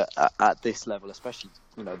think that at this level, especially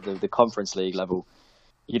the Conference League level,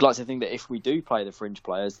 you'd like to think that if we do play the fringe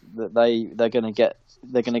players, that they're going to get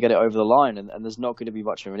it over the line, and there's not going to be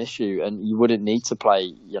much of an issue, and you wouldn't need to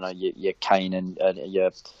play your Kane and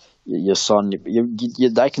your Son.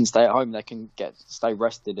 They can stay at home, they can stay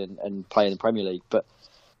rested and play in the Premier League. But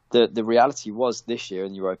the reality was this year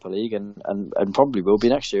in the Europa League, and probably will be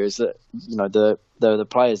next year, is that the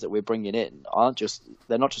players that we're bringing in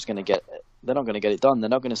they're not going to get it done. They're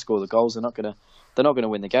not going to score the goals. They're not going to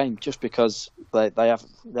win the game just because they're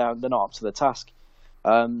not up to the task.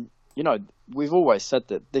 We've always said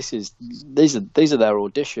that these are their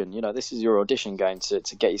audition. This is your audition game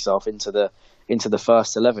to get yourself into the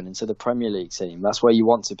first 11, into the Premier League team. That's where you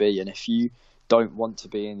want to be. And if you don't want to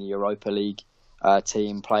be in the Europa League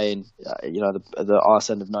team playing, the arse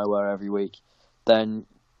end of nowhere every week, then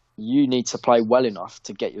you need to play well enough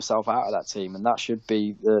to get yourself out of that team, and that should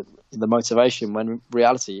be the motivation. When in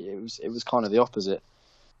reality, it was kind of the opposite.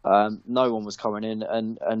 No one was coming in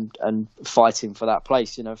and fighting for that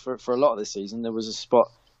place. For a lot of the season, there was a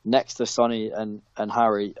spot next to Sonny and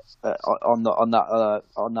Harry on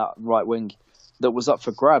that right wing that was up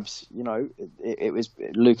for grabs. It was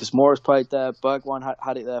Lucas Moura played there. Bergwijn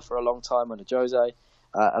had it there for a long time under Jose,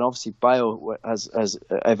 and obviously Bale has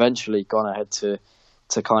eventually gone ahead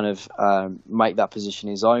to kind of make that position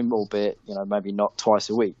his own, albeit maybe not twice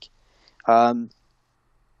a week.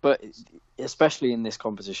 But especially in this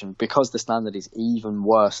competition, because the standard is even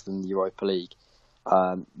worse than the Europa League,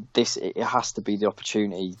 it has to be the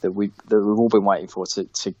opportunity that we've all been waiting for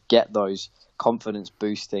to get those confidence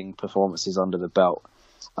boosting performances under the belt.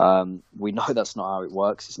 We know that's not how it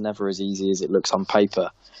works. It's never as easy as it looks on paper.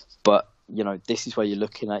 But this is where you're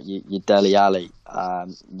looking at your Dele Alli,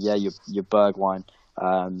 your Bergwijn,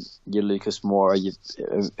 your Lucas Moura,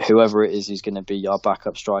 whoever it is who's going to be our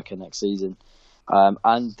backup striker next season,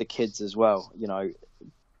 and the kids as well.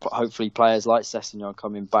 Hopefully players like Sessegnon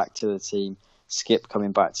coming back to the team, Skip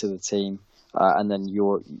coming back to the team, and then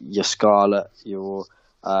your Scarlett, your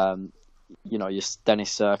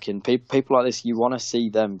Dennis Sirkin, people like this. You want to see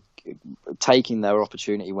them taking their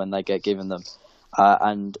opportunity when they get given them.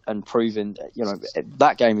 And proving,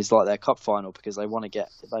 that game is like their cup final because they want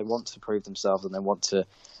to prove themselves and they want to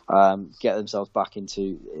get themselves back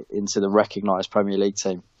into the recognised Premier League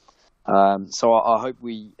team. So I hope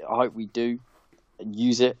we do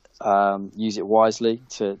use it wisely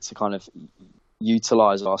to kind of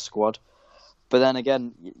utilise our squad. But then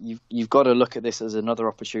again, you've got to look at this as another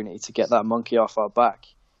opportunity to get that monkey off our back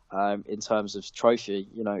in terms of trophy.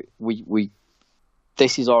 You know,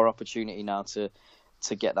 this is our opportunity now to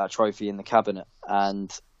get that trophy in the cabinet,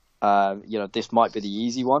 and you know, this might be the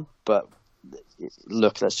easy one, but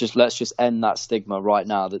look, let's just end that stigma right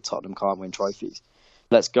now that Tottenham can't win trophies.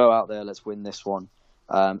 Let's go out there, let's win this one,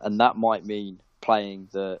 and that might mean playing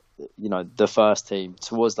the first team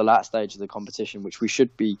towards the last stage of the competition, which we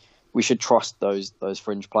should trust those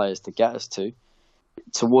fringe players to get us to.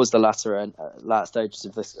 Towards the latter stages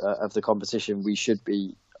of the competition, we should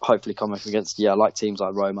be hopefully coming up against like teams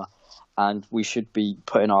like Roma, and we should be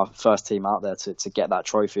putting our first team out there to get that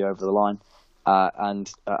trophy over the line,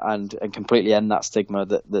 and completely end that stigma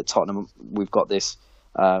that Tottenham, we've got this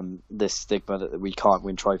stigma that we can't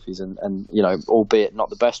win trophies, and you know, albeit not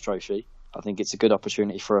the best trophy, I think it's a good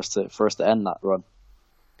opportunity for us to end that run.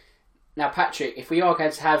 Now, Patrick, if we are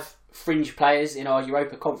going to have fringe players in our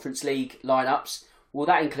Europa Conference League lineups, will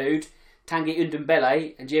that include Tanguy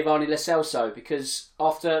Ndombele and Giovanni Lo Celso? Because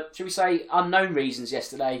after, should we say, unknown reasons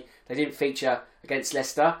yesterday, they didn't feature against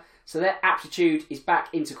Leicester. So their aptitude is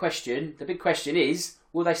back into question. The big question is,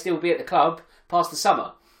 will they still be at the club past the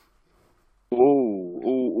summer?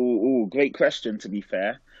 Great question, to be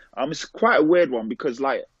fair. It's quite a weird one because,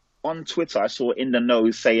 like, on Twitter, I saw In The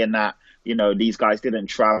Know saying that, you know, these guys didn't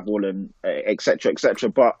travel and et cetera,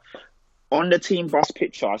 but on the team bus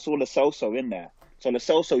picture, I saw Lo Celso in there. So Lo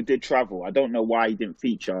Celso did travel. I don't know why he didn't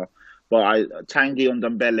feature, but Tanguy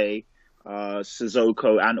Ndombele,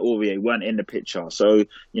 Sissoko and Aurier weren't in the picture. So,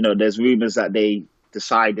 you know, there's rumours that they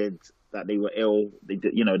decided that they were ill.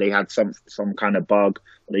 They had some kind of bug.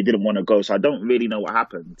 They didn't want to go. So I don't really know what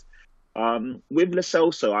happened. With Lo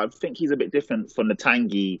Celso, I think he's a bit different from the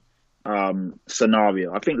Tanguy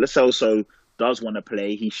scenario. I think Lo Celso does want to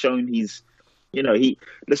play. He's shown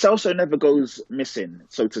Lo Celso never goes missing,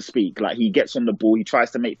 so to speak. Like, he gets on the ball, he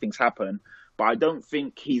tries to make things happen, but I don't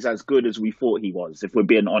think he's as good as we thought he was, if we're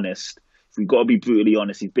being honest. If we've got to be brutally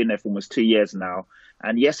honest, he's been there for almost 2 years now.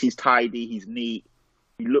 And yes, he's tidy, he's neat,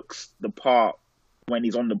 he looks the part when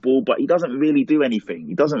he's on the ball, but he doesn't really do anything.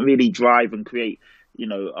 He doesn't really drive and create,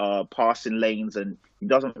 passing lanes, and he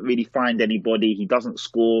doesn't really find anybody. He doesn't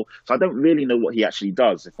score. So I don't really know what he actually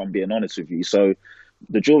does, if I'm being honest with you. So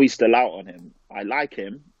the jury's still out on him. I like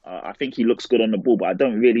him. I think he looks good on the ball, but I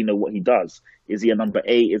don't really know what he does. Is he a number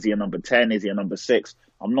 8? Is he a number 10? Is he a number 6?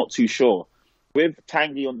 I'm not too sure. With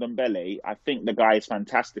Tanguy Ndombele, I think the guy is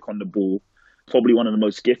fantastic on the ball. Probably one of the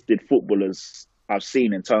most gifted footballers I've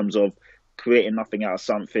seen in terms of creating nothing out of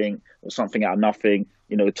something or something out of nothing,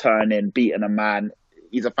 turning, beating a man.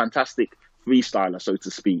 He's a fantastic freestyler, so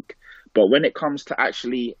to speak. But when it comes to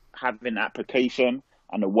actually having application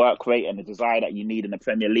and the work rate and the desire that you need in the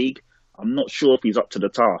Premier League, I'm not sure if he's up to the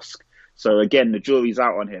task. So again, the jury's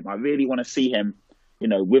out on him. I really want to see him,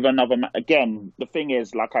 with another. Again, the thing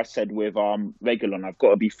is, like I said with Reguilón, I've got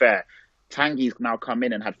to be fair. Tanguy's now come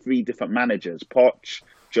in and had 3 different managers: Poch,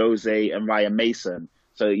 Jose, and Ryan Mason.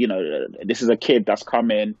 So this is a kid that's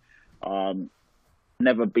come in,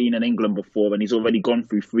 never been in England before, and he's already gone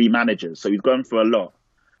through 3 managers. So he's gone through a lot.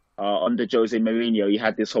 Under Jose Mourinho, he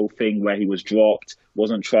had this whole thing where he was dropped,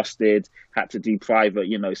 wasn't trusted, had to do private,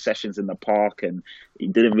 sessions in the park, and he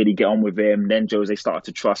didn't really get on with him. Then Jose started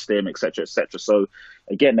to trust him, etc., etc. So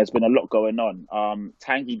again, there's been a lot going on.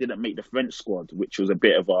 Tanguy didn't make the French squad, which was a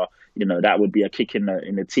bit of a, that would be a kick in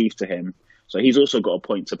the teeth to him. So he's also got a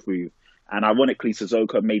point to prove. And ironically,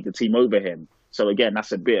 Sissoko made the team over him. So again,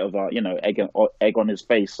 that's a bit of a, egg on his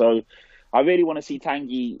face. So I really want to see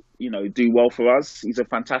Tanguy, do well for us. He's a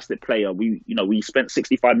fantastic player. We spent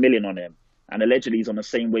 65 million on him, and allegedly he's on the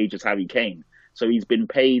same wage as Harry Kane. So he's been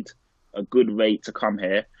paid a good rate to come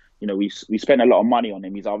here. We spent a lot of money on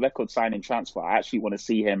him. He's our record signing transfer. I actually want to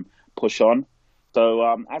see him push on.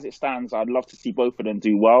 So as it stands, I'd love to see both of them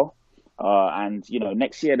do well. And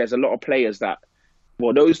next year there's a lot of players that.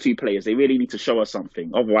 Well, those 2 players, they really need to show us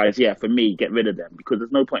something. Otherwise, for me, get rid of them, because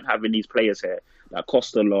there's no point having these players here that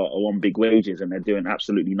cost a lot or on big wages and they're doing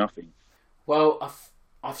absolutely nothing. Well,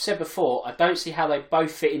 I've said before, I don't see how they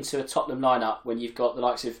both fit into a Tottenham lineup when you've got the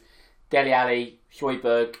likes of Dele Alli,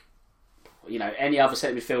 Højbjerg, any other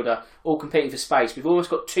centre midfielder, all competing for space. We've almost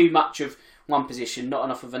got too much of one position, not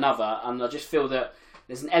enough of another, and I just feel that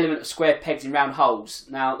there's an element of square pegs in round holes.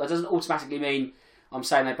 Now, that doesn't automatically mean I'm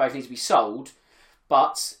saying they both need to be sold,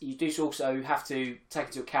 but you do also have to take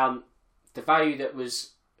into account the value that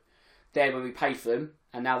was there when we paid for them,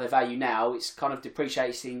 and now their value now. It's kind of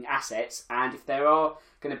depreciating assets, and if there are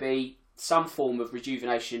going to be some form of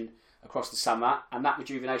rejuvenation across the summer, and that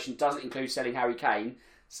rejuvenation doesn't include selling Harry Kane.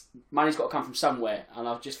 Money's got to come from somewhere, and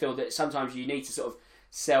I just feel that sometimes you need to sort of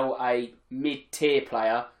sell a mid-tier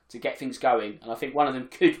player to get things going, and I think one of them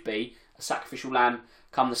could be a sacrificial lamb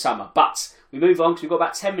come the summer. But we move on because we've got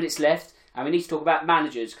about 10 minutes left, and we need to talk about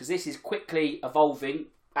managers because this is quickly evolving.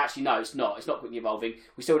 Actually, no, it's not. It's not quickly evolving.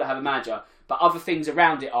 We still don't have a manager, but other things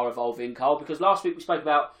around it are evolving, Cole, because last week we spoke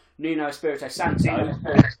about Nuno Espirito Santo,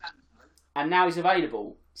 and now he's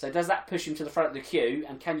available. So does that push him to the front of the queue,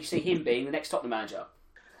 and can you see him being the next Tottenham manager?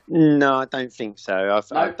 No, I don't think so. No?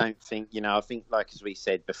 I don't think, I think, like as we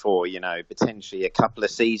said before, potentially a couple of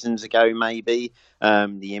seasons ago, maybe,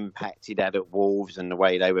 the impact he'd had at Wolves and the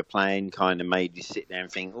way they were playing kind of made you sit there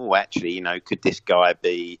and think, oh, actually, could this guy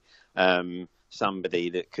be somebody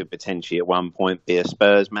that could potentially at one point be a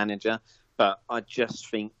Spurs manager? But I just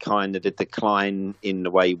think kind of the decline in the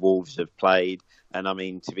way Wolves have played. And I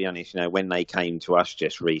mean, to be honest, when they came to us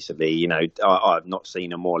just recently, I've not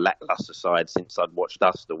seen a more lacklustre side since I'd watched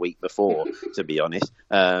us the week before, to be honest.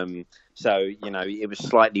 So, it was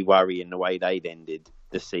slightly worrying the way they'd ended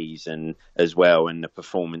the season as well, and the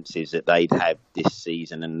performances that they'd had this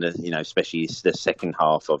season, and especially the second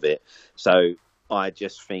half of it. So I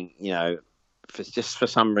just think, for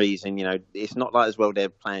some reason, it's not like as well they're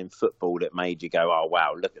playing football that made you go, oh,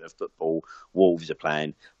 wow, look at the football Wolves are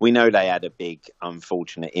playing. We know they had a big,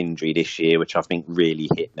 unfortunate injury this year, which I think really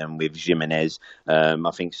hit them with Jimenez. I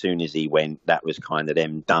think soon as he went, that was kind of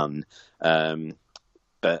them done.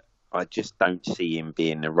 But I just don't see him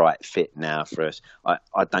being the right fit now for us.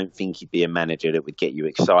 I don't think he'd be a manager that would get you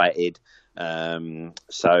excited.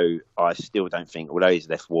 So I still don't think, although he's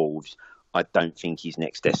left Wolves, I don't think his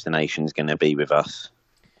next destination is going to be with us.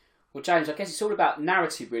 Well, James, I guess it's all about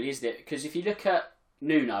narrative, really, isn't it? Because if you look at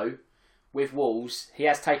Nuno with Wolves, he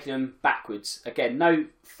has taken them backwards. Again, no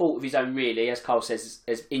fault of his own, really, as Carl says,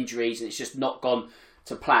 there's injuries and it's just not gone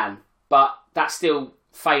to plan. But that's still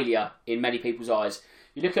failure in many people's eyes.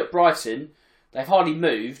 You look at Brighton, they've hardly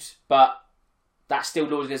moved, but that's still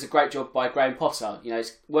there's a great job by Graham Potter.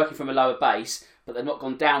 It's working from a lower base, but they've not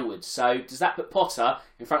gone downwards. So does that put Potter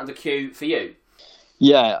in front of the queue for you?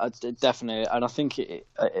 Yeah, definitely. And I think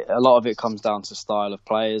a lot of it comes down to style of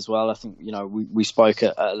play as well. I think, we spoke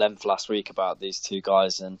at length last week about these two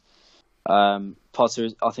guys, and Potter,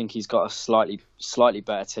 I think he's got a slightly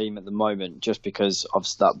better team at the moment, just because of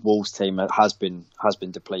that Wolves team has been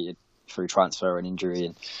depleted through transfer and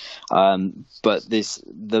injury. And but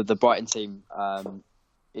the Brighton team,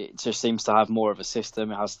 it just seems to have more of a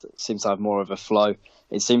system. Seems to have more of a flow.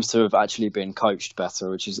 It seems to have actually been coached better,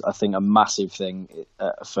 which is, I think, a massive thing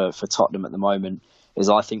for Tottenham at the moment. Is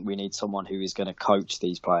I think we need someone who is going to coach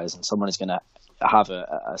these players, and someone who's going to have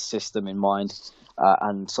a system in mind,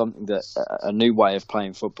 and something that a new way of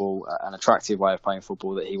playing football, an attractive way of playing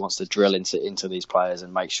football that he wants to drill into these players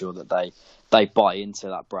and make sure that they buy into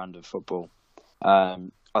that brand of football.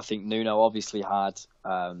 I think Nuno obviously had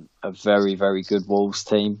a very, very good Wolves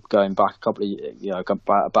team going back a couple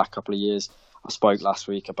of years. I spoke last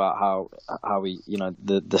week about how he,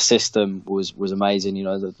 the system was amazing.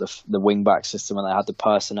 The wing back system, and they had the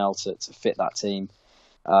personnel to fit that team.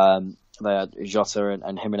 They had Jota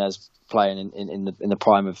and Jimenez playing in the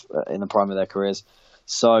prime of their careers.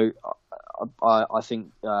 So I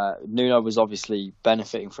think Nuno was obviously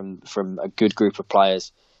benefiting from a good group of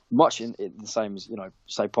players. Much in the same as,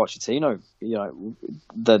 say Pochettino,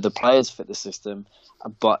 the players fit the system,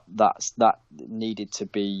 but that needed to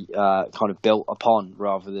be kind of built upon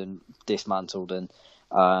rather than dismantled, and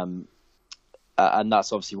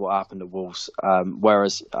that's obviously what happened at Wolves.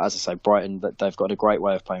 Whereas, as I say, Brighton, they've got a great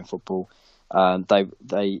way of playing football.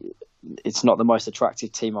 It's not the most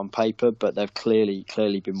attractive team on paper, but they've clearly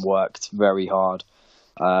been worked very hard.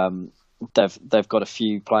 They've got a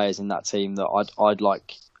few players in that team that I'd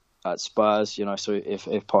like at Spurs, so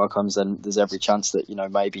if Potter comes, then there's every chance that,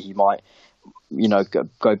 maybe he might,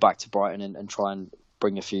 go back to Brighton and try and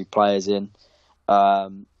bring a few players in.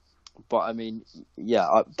 But I mean,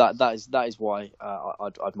 yeah, that is why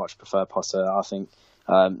I'd much prefer Potter. I think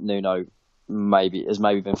Nuno has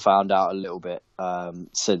maybe been found out a little bit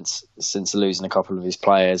since losing a couple of his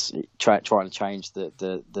players, trying to change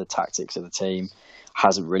the tactics of the team.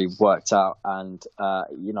 Hasn't really worked out, and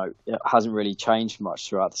it hasn't really changed much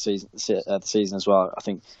throughout the season as well. I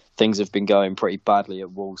think things have been going pretty badly at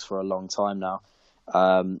Wolves for a long time now,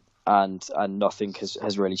 and nothing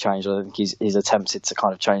has really changed. I think he's attempted to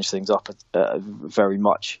kind of change things up very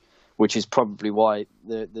much, which is probably why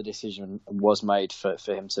the decision was made for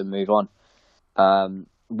him to move on.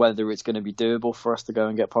 Whether it's going to be doable for us to go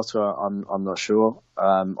and get Potter, I'm not sure.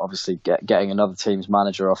 Obviously, getting another team's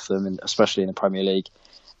manager off them, and especially in the Premier League,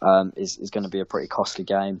 is going to be a pretty costly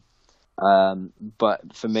game.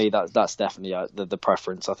 But for me, that's definitely the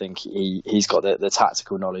preference. I think he's got the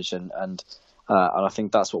tactical knowledge, and I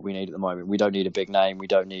think that's what we need at the moment. We don't need a big name. We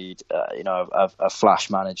don't need a flash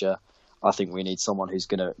manager. I think we need someone who's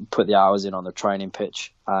going to put the hours in on the training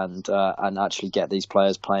pitch and actually get these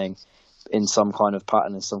players playing in some kind of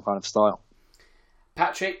pattern, in some kind of style.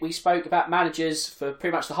 Patrick, we spoke about managers for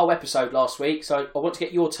pretty much the whole episode last week, so I want to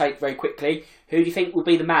get your take very quickly. Who do you think will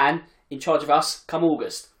be the man in charge of us come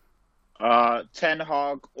August? Ten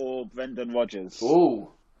Hag or Brendan Rodgers. Ooh.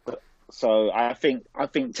 So I think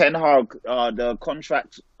Ten Hag, the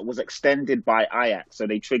contract was extended by Ajax, so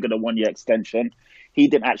they triggered a 1-year extension. He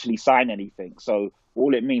didn't actually sign anything, so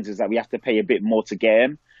all it means is that we have to pay a bit more to get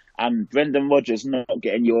him. And Brendan Rodgers not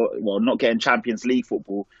getting Champions League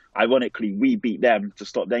football. Ironically, we beat them to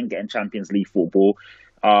stop them getting Champions League football,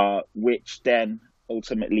 which then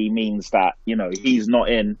ultimately means that he's not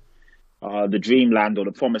in the dreamland or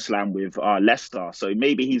the promised land with Leicester. So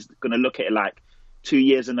maybe he's going to look at it like 2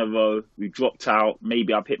 years in a row, we dropped out.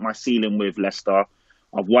 Maybe I've hit my ceiling with Leicester.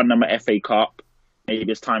 I've won them an FA Cup.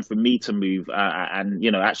 Maybe it's time for me to move and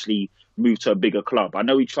actually move to a bigger club. I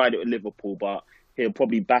know he tried it with Liverpool, but he'll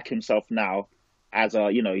probably back himself now as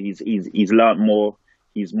he's learnt more.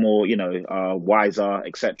 He's more wiser,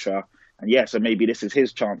 etc. And so maybe this is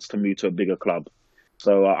his chance to move to a bigger club.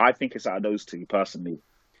 So I think it's out of those two personally.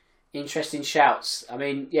 Interesting shouts. I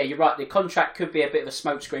mean, yeah, you're right. The contract could be a bit of a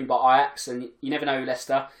smokescreen by Ajax, and you never know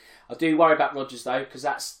Leicester. I do worry about Rodgers, though, because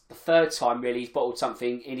that's the third time, really, he's bottled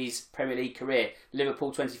something in his Premier League career.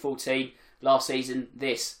 Liverpool 2014, last season,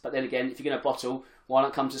 this. But then again, if you're going to bottle, why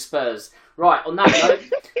not come to Spurs? Right, on that note,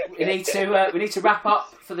 we need to wrap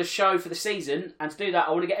up for the show for the season. And to do that,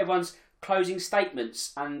 I want to get everyone's closing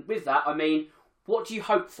statements. And with that, I mean, what do you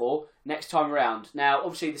hope for next time around? Now,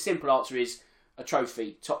 obviously, the simple answer is a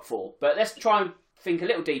trophy, top 4. But let's try and think a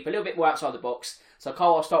little deeper, a little bit more outside the box. So,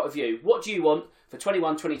 Carl, I'll start with you. What do you want for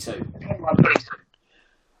 21-22?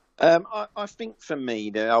 I think for me,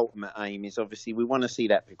 the ultimate aim is obviously we want to see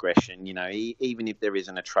that progression. Even if there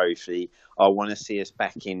isn't a trophy, I want to see us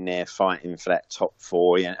back in there fighting for that top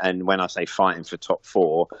 4. And when I say fighting for top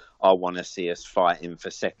 4, I want to see us fighting for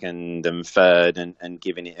second and third and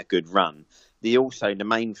giving it a good run. The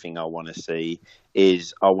main thing I want to see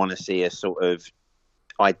is I want to see a sort of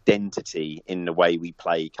identity in the way we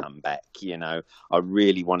play come back. I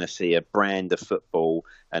really want to see a brand of football,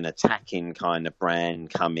 an attacking kind of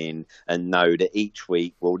brand come in and know that each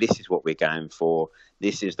week, well, this is what we're going for.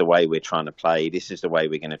 This is the way we're trying to play. This is the way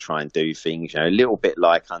we're going to try and do things. A little bit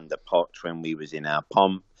like under Poch when we was in our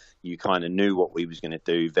pomp. You kind of knew what we was going to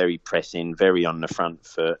do, very pressing, very on the front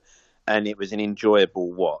foot. And it was an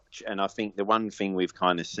enjoyable watch. And I think the one thing we've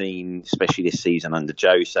kind of seen, especially this season under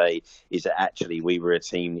Jose, is that actually we were a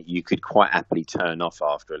team that you could quite happily turn off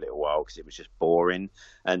after a little while because it was just boring.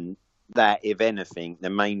 And that, if anything, the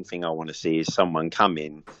main thing I want to see is someone come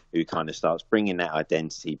in who kind of starts bringing that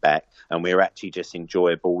identity back and we're actually just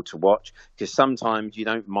enjoyable to watch. Because sometimes you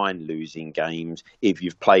don't mind losing games if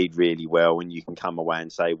you've played really well and you can come away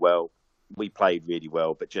and say, well, we played really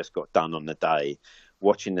well but just got done on the day.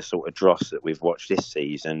 Watching the sort of dross that we've watched this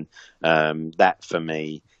season, that for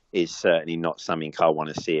me is certainly not something I want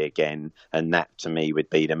to see again. And that to me would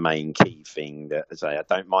be the main key thing that, as I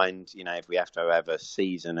don't mind, if we have to have a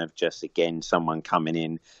season of just, again, someone coming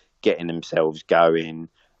in, getting themselves going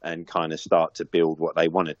and kind of start to build what they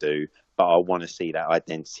want to do. But I want to see that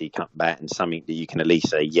identity come back and something that you can at least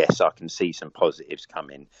say, yes, I can see some positives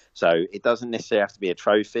coming. So it doesn't necessarily have to be a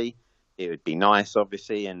trophy. It would be nice,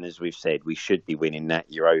 obviously, and as we've said, we should be winning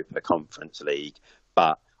that Europa Conference League.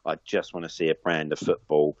 But I just want to see a brand of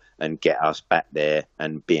football and get us back there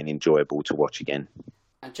and being enjoyable to watch again.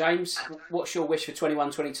 And James, what's your wish for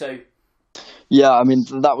 21-22? Yeah, I mean,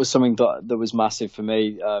 that was something that was massive for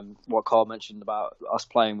me. What Carl mentioned about us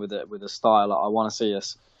playing with a style. I want to see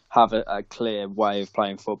us have a clear way of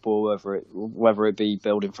playing football, whether it be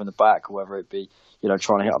building from the back or whether it be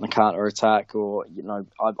trying to hit on the counter attack, or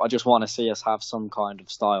I just want to see us have some kind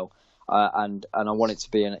of style, and I want it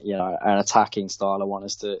to be an attacking style. I want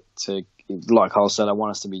us to like Carl said, I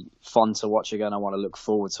want us to be fun to watch again. I want to look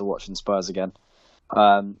forward to watching Spurs again.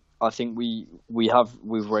 I think we've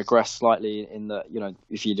regressed slightly in that,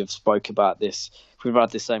 if you'd have spoke about this, if we've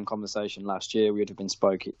had this same conversation last year, we would have been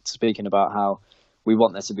speaking about how we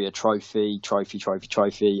want there to be a trophy.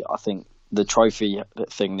 I think the trophy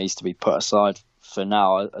thing needs to be put aside for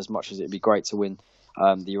now, as much as it'd be great to win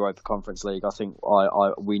the Europa Conference League. I think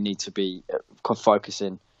we need to be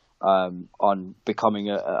focusing on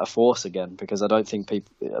becoming a force again, because I don't think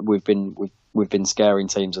we've we've been scaring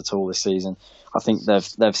teams at all this season. I think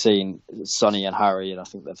they've seen Sonny and Harry, and I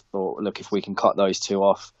think they've thought, look, if we can cut those two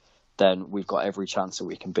off, then we've got every chance that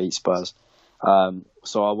we can beat Spurs.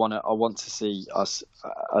 So I want to see us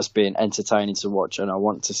being entertaining to watch, and I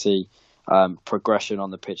want to see progression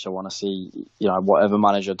on the pitch. I want to see, whatever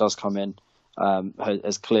manager does come in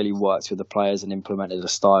has clearly worked with the players and implemented a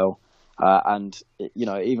style. And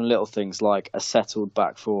even little things like a settled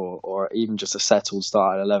back four, or even just a settled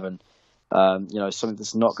start at 11. Something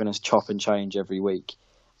that's not going to chop and change every week.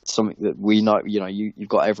 Something that we know. You've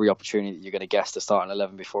got every opportunity that you're going to guess the starting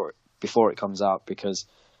 11 before it comes out, because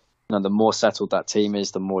the more settled that team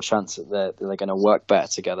is, the more chance that they're going to work better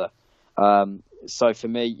together. So for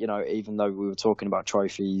me, even though we were talking about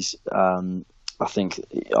trophies, I think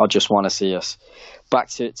I just want to see us back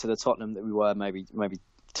to the Tottenham that we were maybe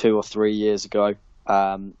 2 or 3 years ago.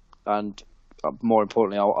 And more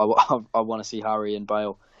importantly, I want to see Harry and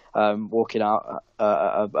Bale walking out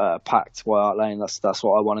a packed White Hart Lane. That's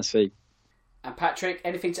what I want to see. And Patrick,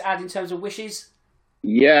 anything to add in terms of wishes?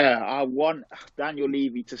 Yeah, I want Daniel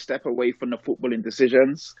Levy to step away from the footballing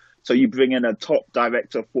decisions. So you bring in a top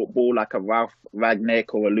director of football like a Ralph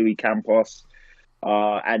Rangnick or a Louis Campos.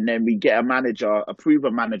 And then we get a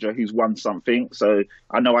proven manager who's won something. So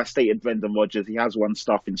I know I stated Brendan Rodgers. He has won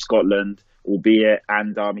stuff in Scotland, albeit,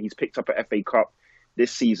 and he's picked up an FA Cup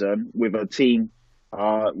this season with a team,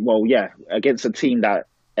 against a team that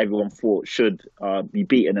everyone thought should be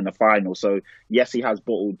beaten in the final. So yes, he has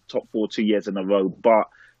bottled top 4 2 years in a row,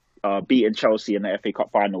 but beating Chelsea in the FA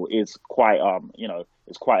Cup final is quite,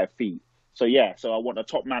 it's quite a feat. So yeah, so I want a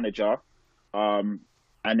top manager,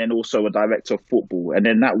 and then also a director of football. And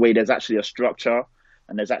then that way there's actually a structure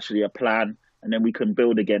and there's actually a plan, and then we can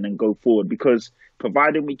build again and go forward. Because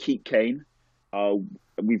providing we keep Kane,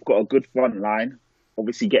 we've got a good front line,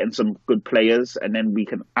 obviously getting some good players, and then we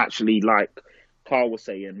can actually, like Carl was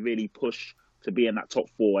saying, really push to be in that top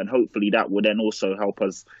 4. And hopefully that will then also help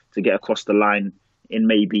us to get across the line in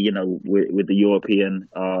maybe, with the European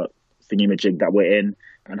thingamajig that we're in,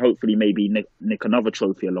 and hopefully maybe nick another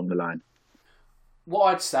trophy along the line. What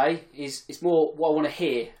I'd say is it's more what I want to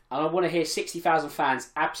hear. And I want to hear 60,000 fans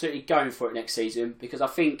absolutely going for it next season, because I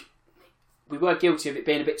think we were guilty of it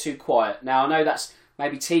being a bit too quiet. Now, I know that's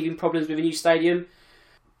maybe teething problems with a new stadium,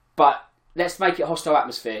 but let's make it a hostile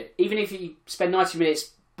atmosphere. Even if you spend 90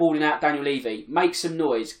 minutes bawling out Daniel Levy, make some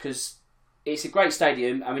noise, because it's a great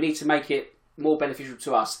stadium and we need to make it more beneficial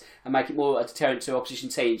to us and make it more a deterrent to opposition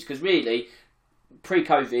teams. Because really,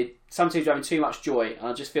 pre-COVID, some teams are having too much joy, and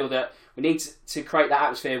I just feel that we need to create that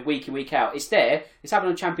atmosphere week in, week out. It's there. It's happened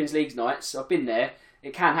on Champions League nights. I've been there.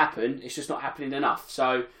 It can happen. It's just not happening enough.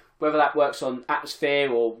 So whether that works on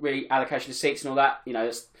atmosphere or reallocation of seats and all that,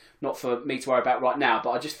 it's not for me to worry about right now.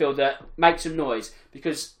 But I just feel that make some noise,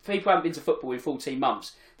 because people who haven't been to football in 14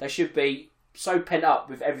 months, they should be so pent up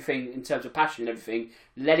with everything in terms of passion and everything.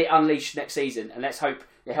 Let it unleash next season, and let's hope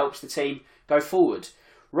it helps the team go forward.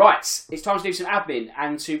 Right, it's time to do some admin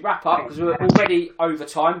and to wrap up, because we're already over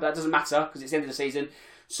time, but that doesn't matter because it's the end of the season.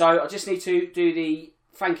 So I just need to do the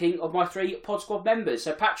thanking of my 3 Pod Squad members.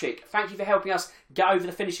 So Patrick, thank you for helping us get over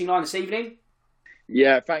the finishing line this evening.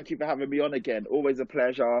 Yeah, thank you for having me on again. Always a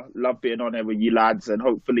pleasure. Love being on here with you lads, and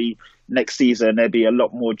hopefully next season there'll be a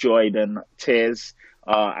lot more joy than tears.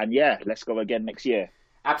 And yeah, let's go again next year.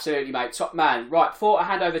 Absolutely, mate. Top man. Right, before I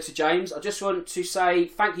hand over to James, I just want to say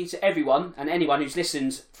thank you to everyone and anyone who's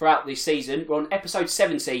listened throughout this season. We're on episode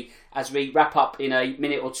 70 as we wrap up in a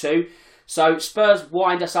minute or two. So Spurs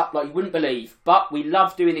wind us up like you wouldn't believe, but we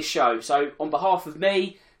love doing this show. So on behalf of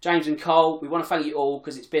me, James and Cole, we want to thank you all,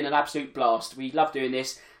 because it's been an absolute blast. We love doing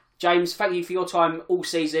this. James, thank you for your time all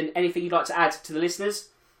season. Anything you'd like to add to the listeners?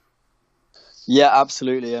 Yeah,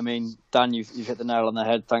 absolutely. I mean, Dan, you've hit the nail on the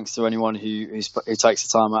head. Thanks to anyone who takes the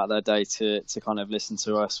time out of their day to kind of listen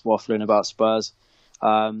to us waffling about Spurs.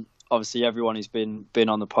 Obviously, everyone who's been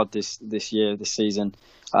on the pod this season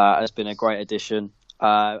has been a great addition.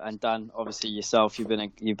 And Dan, obviously yourself, you've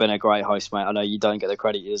been a great host, mate. I know you don't get the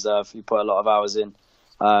credit you deserve. You put a lot of hours in.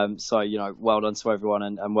 So well done to everyone,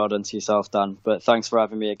 and well done to yourself, Dan. But thanks for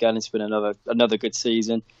having me again. It's been another good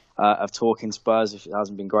season of talking Spurs, if it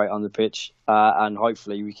hasn't been great on the pitch, and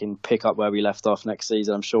hopefully we can pick up where we left off next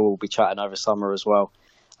season. I'm sure we'll be chatting over summer as well.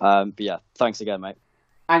 But yeah, thanks again, mate.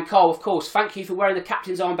 And Carl, of course, thank you for wearing the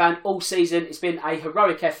captain's armband all season. It's been a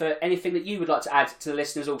heroic effort. Anything that you would like to add to the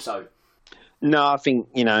listeners also? No, I think,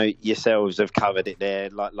 yourselves have covered it there.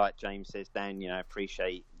 Like James says, Dan,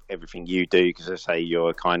 appreciate everything you do, because I say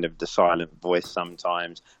you're kind of the silent voice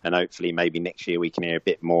sometimes, and hopefully maybe next year we can hear a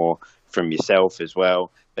bit more from yourself as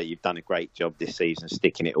well. But you've done a great job this season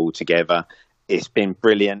sticking it all together. it's been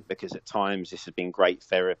brilliant because at times this has been great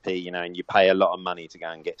therapy, you know, and you pay a lot of money to go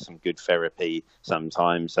and get some good therapy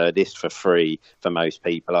sometimes. So this for free for most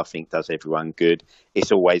people, I think, does everyone good.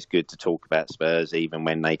 It's always good to talk about Spurs, even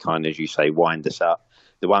when they kind of, as you say, wind us up.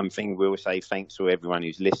 The one thing we'll say, thanks to everyone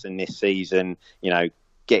who's listened this season, you know,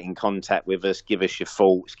 get in contact with us, give us your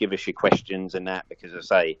thoughts, give us your questions and that, because I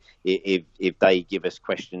say, if they give us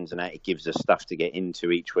questions and that, it gives us stuff to get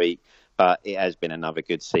into each week. But it has been another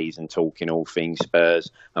good season talking all things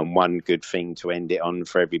Spurs. And one good thing to end it on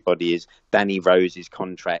for everybody is Danny Rose's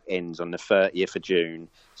contract ends on the 30th of June.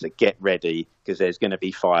 So get ready, because there's going to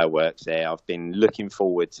be fireworks there. I've been looking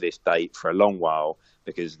forward to this date for a long while,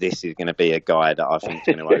 because this is going to be a guy that I think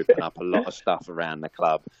is going to open up a lot of stuff around the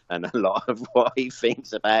club and a lot of what he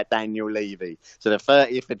thinks about Daniel Levy. So the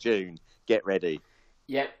 30th of June, get ready.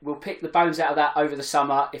 Yeah, we'll pick the bones out of that over the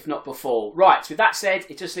summer, if not before. Right, with that said,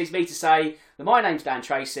 it just leaves me to say that my name's Dan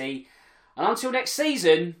Tracy, and until next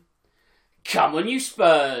season, come on you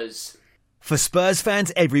Spurs! For Spurs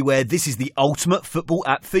fans everywhere, this is the ultimate football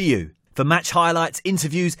app for you. For match highlights,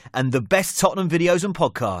 interviews, and the best Tottenham videos and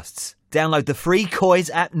podcasts. Download the free Koi's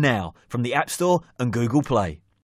app now from the App Store and Google Play.